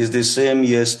 He is the same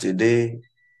yesterday,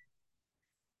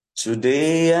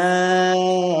 today,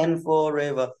 and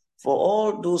forever. For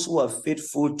all those who are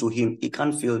faithful to him, he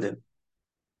can't fail them.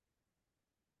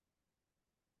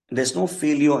 There's no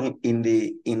failure in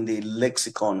the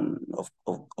lexicon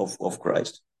of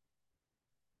Christ.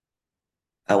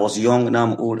 I was young, now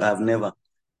I'm old, I've never.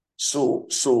 So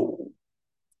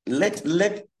let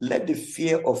the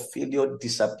fear of failure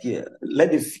disappear.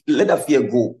 Let that fear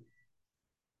go.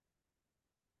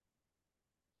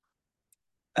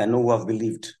 I know who I've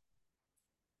believed.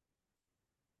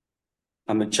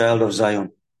 I'm a child of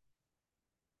Zion.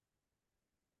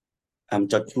 I'm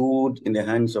tattooed in the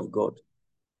hands of God.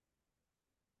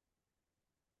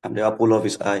 I'm the apple of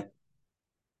his eye.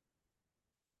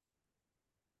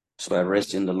 So I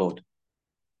rest in the Lord.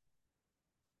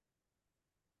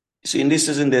 See, in this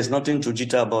season, there's nothing to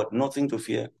jitter about, nothing to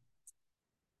fear.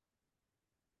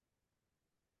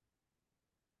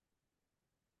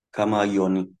 Kama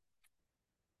yoni. You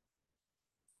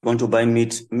want to buy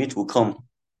meat, meat will come.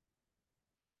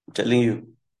 I'm telling you.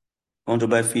 You want to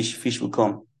buy fish, fish will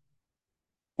come.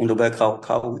 You want to buy cow,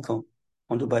 cow will come. You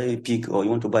want to buy a pig, or you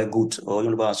want to buy goat, or you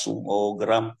want to buy a asum, or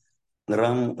ram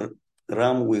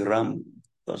will ram.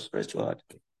 Just rest your heart.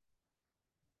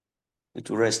 It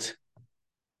will rest.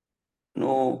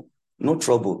 No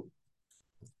trouble.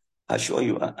 I assure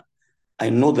you. I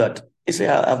know that. He said,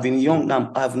 I've been young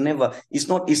now.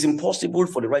 It's impossible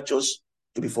for the righteous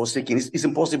to be forsaken. It's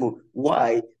impossible.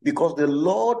 Why? Because the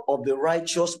Lord of the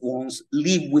righteous ones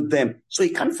live with them. So he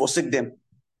can't forsake them.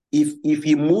 If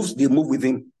he moves, they move with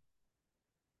him.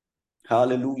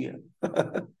 Hallelujah.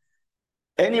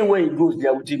 Anywhere he goes, they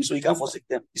are with him. So he can't forsake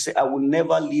them. He said, I will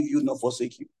never leave you nor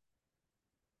forsake you.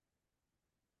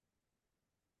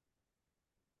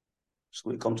 So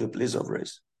we come to a place of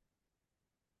rest.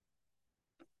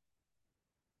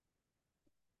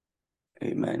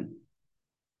 Amen.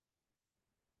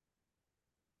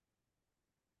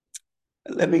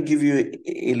 Let me give you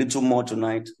a little more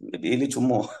tonight, maybe a little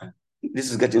more.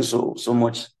 This is getting so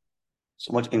much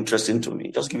interesting to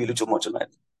me. Just give you a little more tonight.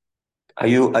 Are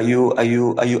you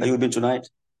been tonight?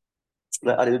 Should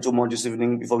I add a little more this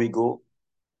evening before we go?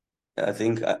 I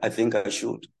think I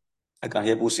should. I can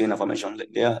hear people saying affirmation.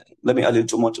 Yeah, let me add a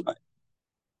little more tonight.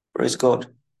 Praise God.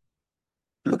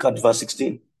 Look at verse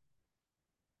 16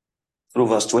 through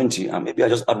verse 20, and maybe I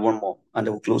just add one more, and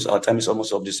then we'll close. Our time is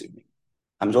almost up this evening.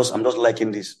 I'm just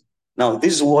liking this. Now,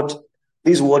 this is what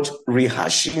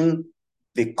rehashing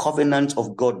the covenant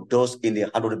of God does in the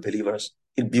heart of the believers.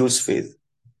 It builds faith.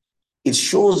 It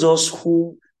shows us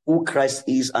who Christ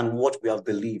is and what we have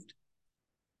believed.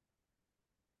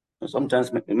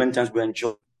 Sometimes, many times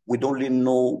we don't really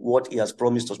know what he has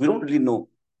promised us. We don't really know.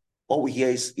 All we hear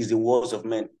is the words of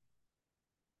men.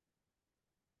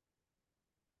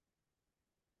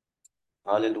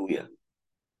 Hallelujah.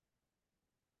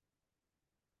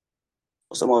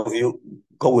 For some of you,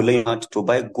 God will lay out to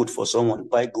buy goat for someone.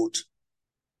 Buy goat.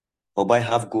 Or buy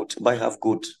half goat. Buy half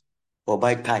goat. Or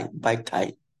buy tie. Buy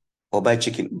tie. Or buy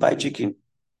chicken. Buy chicken.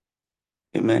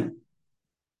 Amen.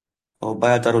 Or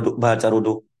buy a tarodo. Buy a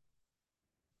tarodo.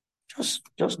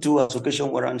 Just do as occasion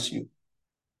warrants you.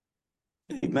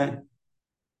 Amen.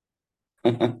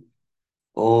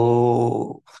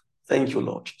 Oh, thank you,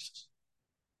 Lord Jesus.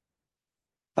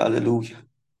 Hallelujah.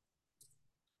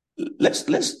 Let's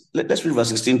read verse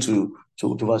 16 to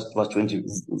verse 20.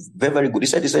 Very, very good. He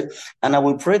said, and I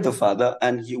will pray the Father,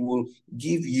 and he will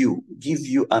give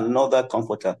you another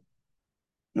comforter.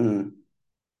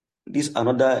 This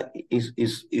another is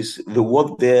the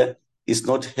word there is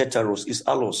not heteros, it's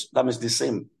allos. That means the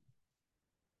same.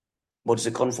 But it's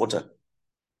a comforter.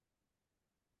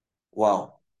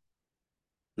 Wow.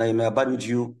 Now he may abide with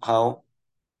you how?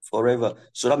 Forever.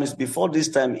 So that means before this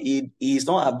time, he is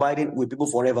not abiding with people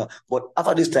forever. But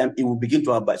after this time, he will begin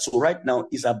to abide. So right now,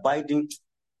 he's abiding.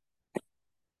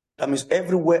 That means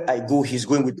everywhere I go, he's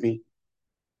going with me.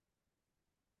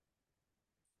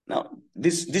 Now,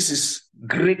 this is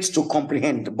great to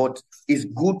comprehend, but it's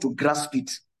good to grasp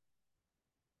it.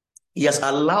 He has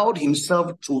allowed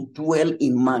himself to dwell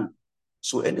in man.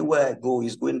 So anywhere I go,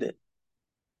 he's going there.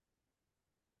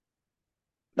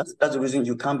 That's the reason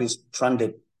you can't be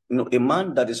stranded. A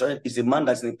man that is a man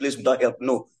that's in a place without help.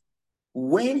 No.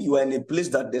 When you are in a place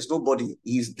that there's nobody,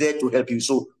 he's there to help you.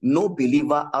 So no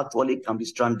believer actually can be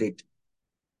stranded.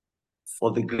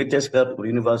 For the greatest help of the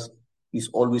universe is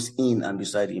always in and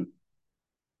beside him.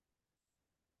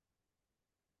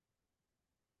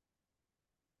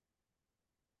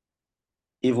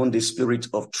 Even the Spirit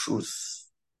of truth,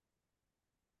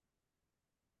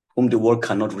 whom the world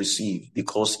cannot receive,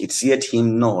 because it seeth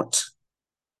him not,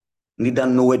 neither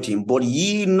knoweth him, but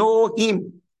ye know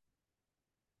him.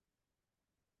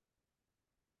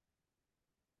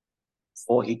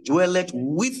 For he dwelleth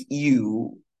with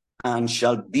you and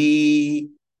shall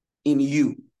be in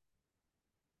you.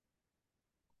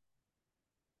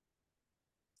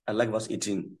 I like verse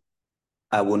 18.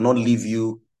 I will not leave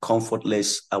you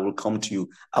comfortless. I will come to you.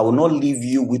 I will not leave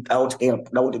you without help.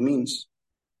 That's what it means.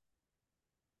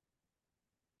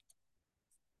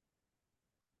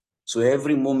 So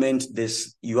every moment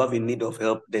you have a need of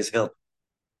help, there's help.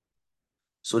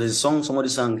 So there's a song somebody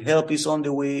sang, help is on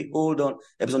the way. Hold on.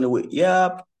 Help is on the way.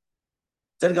 Yep.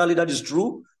 Technically that is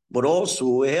true, but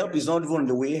also help is not even on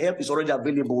the way. Help is already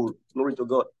available. Glory to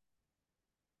God.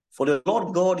 For the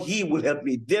Lord God, he will help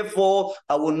me. Therefore,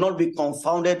 I will not be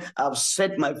confounded. I've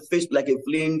set my face like a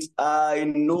flint. I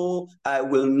know I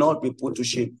will not be put to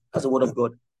shame. That's the word of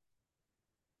God.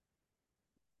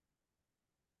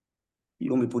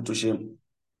 You won't be put to shame.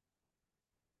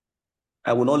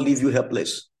 I will not leave you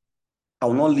helpless. I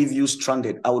will not leave you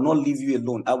stranded. I will not leave you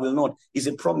alone. I will not. It's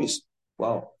a promise.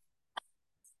 Wow.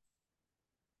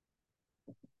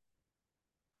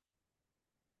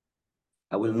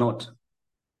 I will not.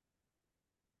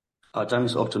 Our time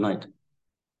is up tonight.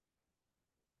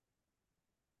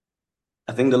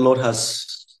 I think the Lord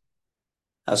has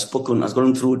spoken, has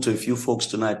gone through to a few folks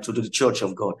tonight, to the church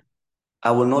of God.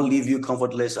 I will not leave you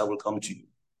comfortless. I will come to you.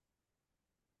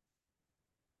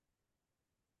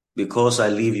 Because I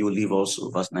live, you will live also.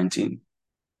 Verse 19.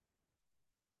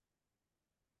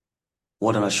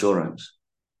 What an assurance.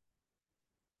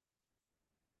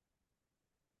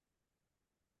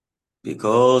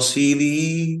 Because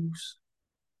he lives,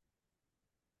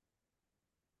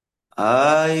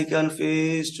 I can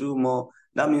face tomorrow.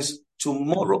 That means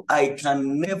tomorrow, I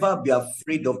can never be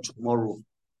afraid of tomorrow.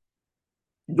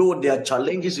 Though there are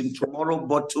challenges in tomorrow,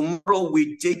 but tomorrow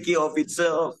will take care of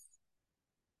itself.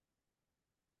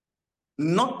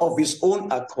 Not of his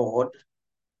own accord,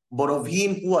 but of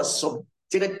him who has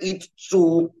subjected it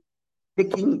to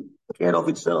taking care of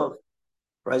itself.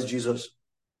 Christ Jesus.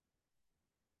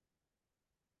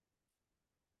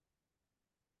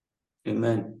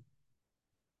 Amen.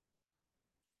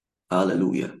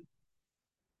 Hallelujah.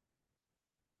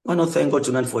 Why not thank God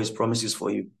tonight for his promises for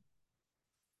you?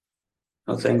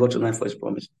 Now thank God tonight for his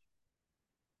promise.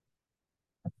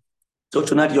 So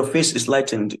tonight your face is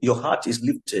lightened, your heart is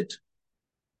lifted,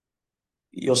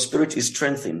 your spirit is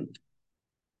strengthened,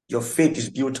 your faith is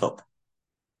built up.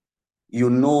 You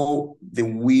know the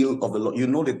will of the Lord. You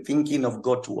know the thinking of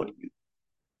God toward you.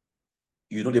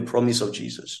 You know the promise of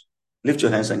Jesus. Lift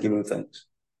your hands and give him thanks.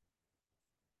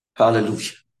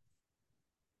 Hallelujah.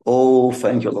 Oh,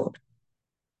 thank you, Lord.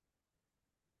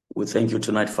 We thank you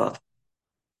tonight, Father.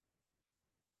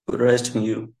 We rest in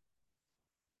you.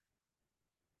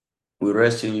 We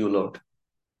rest in you, Lord.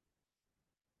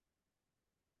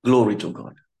 Glory to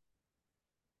God.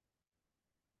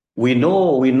 We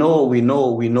know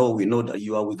that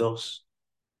you are with us.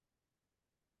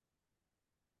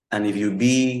 And if you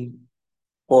be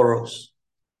for us,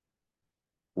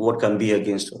 what can be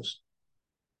against us?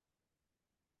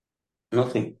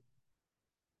 Nothing.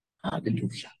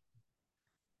 Hallelujah.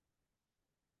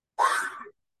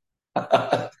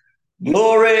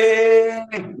 Glory,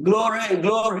 glory,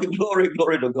 glory, glory,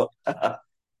 glory to God. I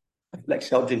feel like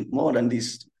shouting more than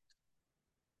this.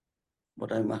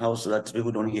 But I'm in my house so that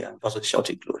people don't hear. Pastor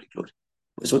shouting, glory, glory.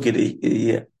 It's okay, they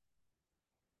hear.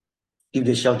 If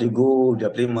they shout, they go, they're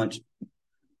playing match.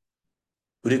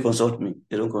 Do they consult me?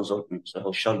 They don't consult me. So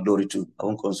I'll shout glory too. I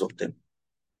won't consult them.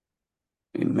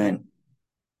 Amen.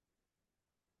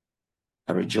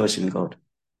 I rejoice in God.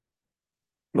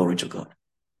 Glory to God.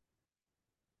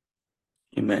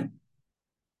 Amen.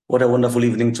 What a wonderful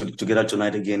evening together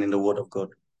tonight again in the Word of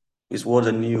God. His words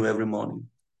are new every morning.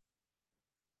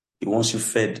 He wants you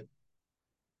fed.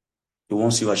 He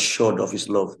wants you assured of his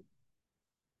love.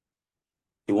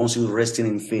 He wants you resting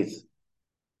in faith.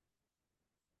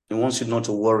 He wants you not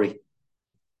to worry.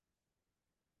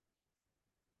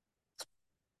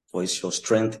 For it's your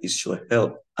strength, it's your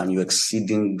help, and your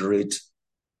exceeding great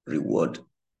reward.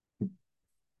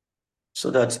 So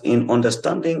that in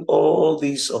understanding all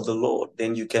these of the Lord,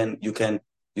 then you can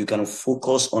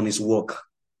focus on his work,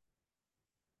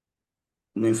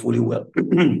 knowing fully well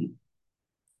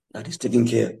that he's taking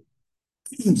care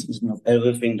of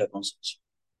everything that concerns you.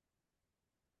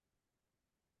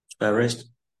 So rest.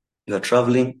 You are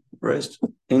traveling, rest.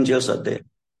 Angels are there.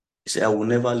 He said, I will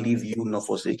never leave you nor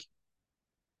forsake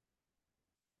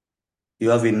you.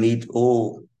 You have a need,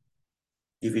 oh,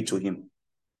 give it to him.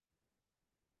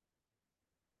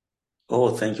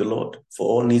 Oh, thank you, Lord. For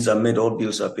all needs are met, all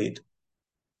bills are paid.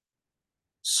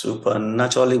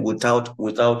 Supernaturally, without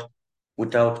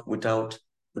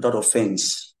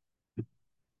offense,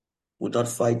 without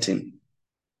fighting.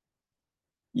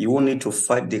 You won't need to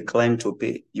fight the client to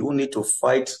pay. You won't need to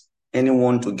fight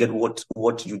anyone to get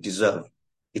what you deserve.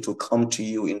 It will come to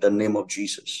you in the name of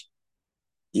Jesus.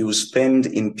 You will spend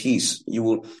in peace. You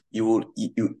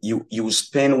will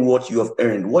spend what you have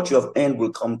earned. What you have earned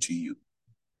will come to you.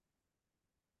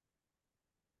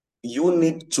 You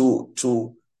need to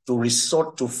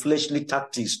resort to fleshly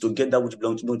tactics to get that which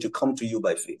belongs to you, to come to you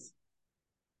by faith.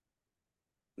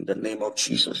 In the name of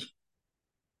Jesus.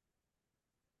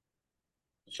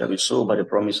 It shall be so by the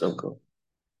promise of God.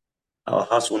 Our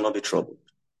hearts will not be troubled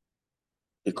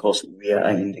because we are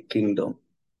in the kingdom.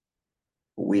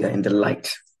 We are in the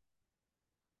light,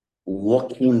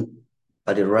 walking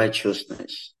by the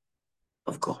righteousness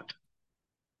of God.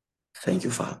 Thank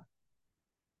you, Father.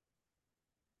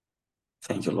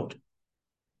 Thank you, Lord.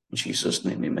 In Jesus'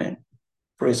 name, amen.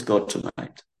 Praise God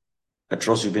tonight. I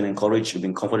trust you've been encouraged, you've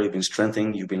been comforted, you've been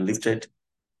strengthened, you've been lifted.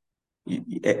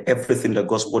 Everything that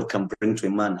God's word can bring to a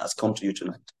man has come to you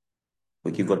tonight.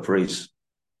 We give God praise.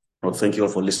 Lord, thank you all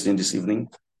for listening this evening.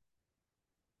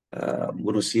 I'm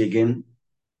going to see you again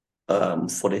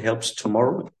for the helps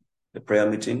tomorrow, the prayer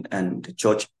meeting, and the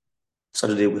church.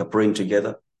 Saturday, we are praying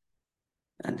together.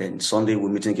 And then Sunday, we're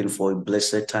meeting again for a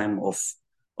blessed time of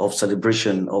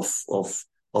celebration, of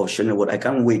sharing the word. I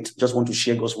can't wait. Just want to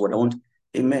share God's word. I want,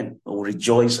 amen. I will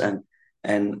rejoice and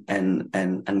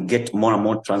get more and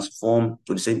more transformed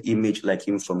to the same image like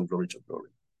him from glory to glory.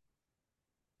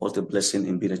 What's the blessing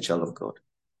in being a child of God?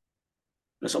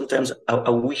 Sometimes I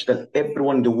wish that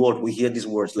everyone in the world will hear these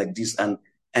words like this and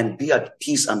be at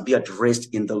peace and be at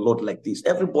rest in the Lord like this.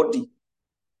 Everybody.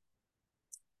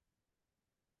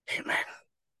 Amen.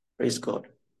 Praise God.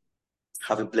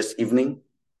 Have a blessed evening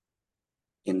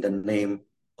in the name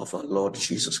of our Lord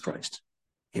Jesus Christ.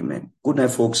 Amen. Good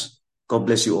night, folks. God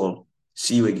bless you all.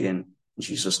 See you again in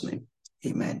Jesus' name.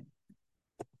 Amen.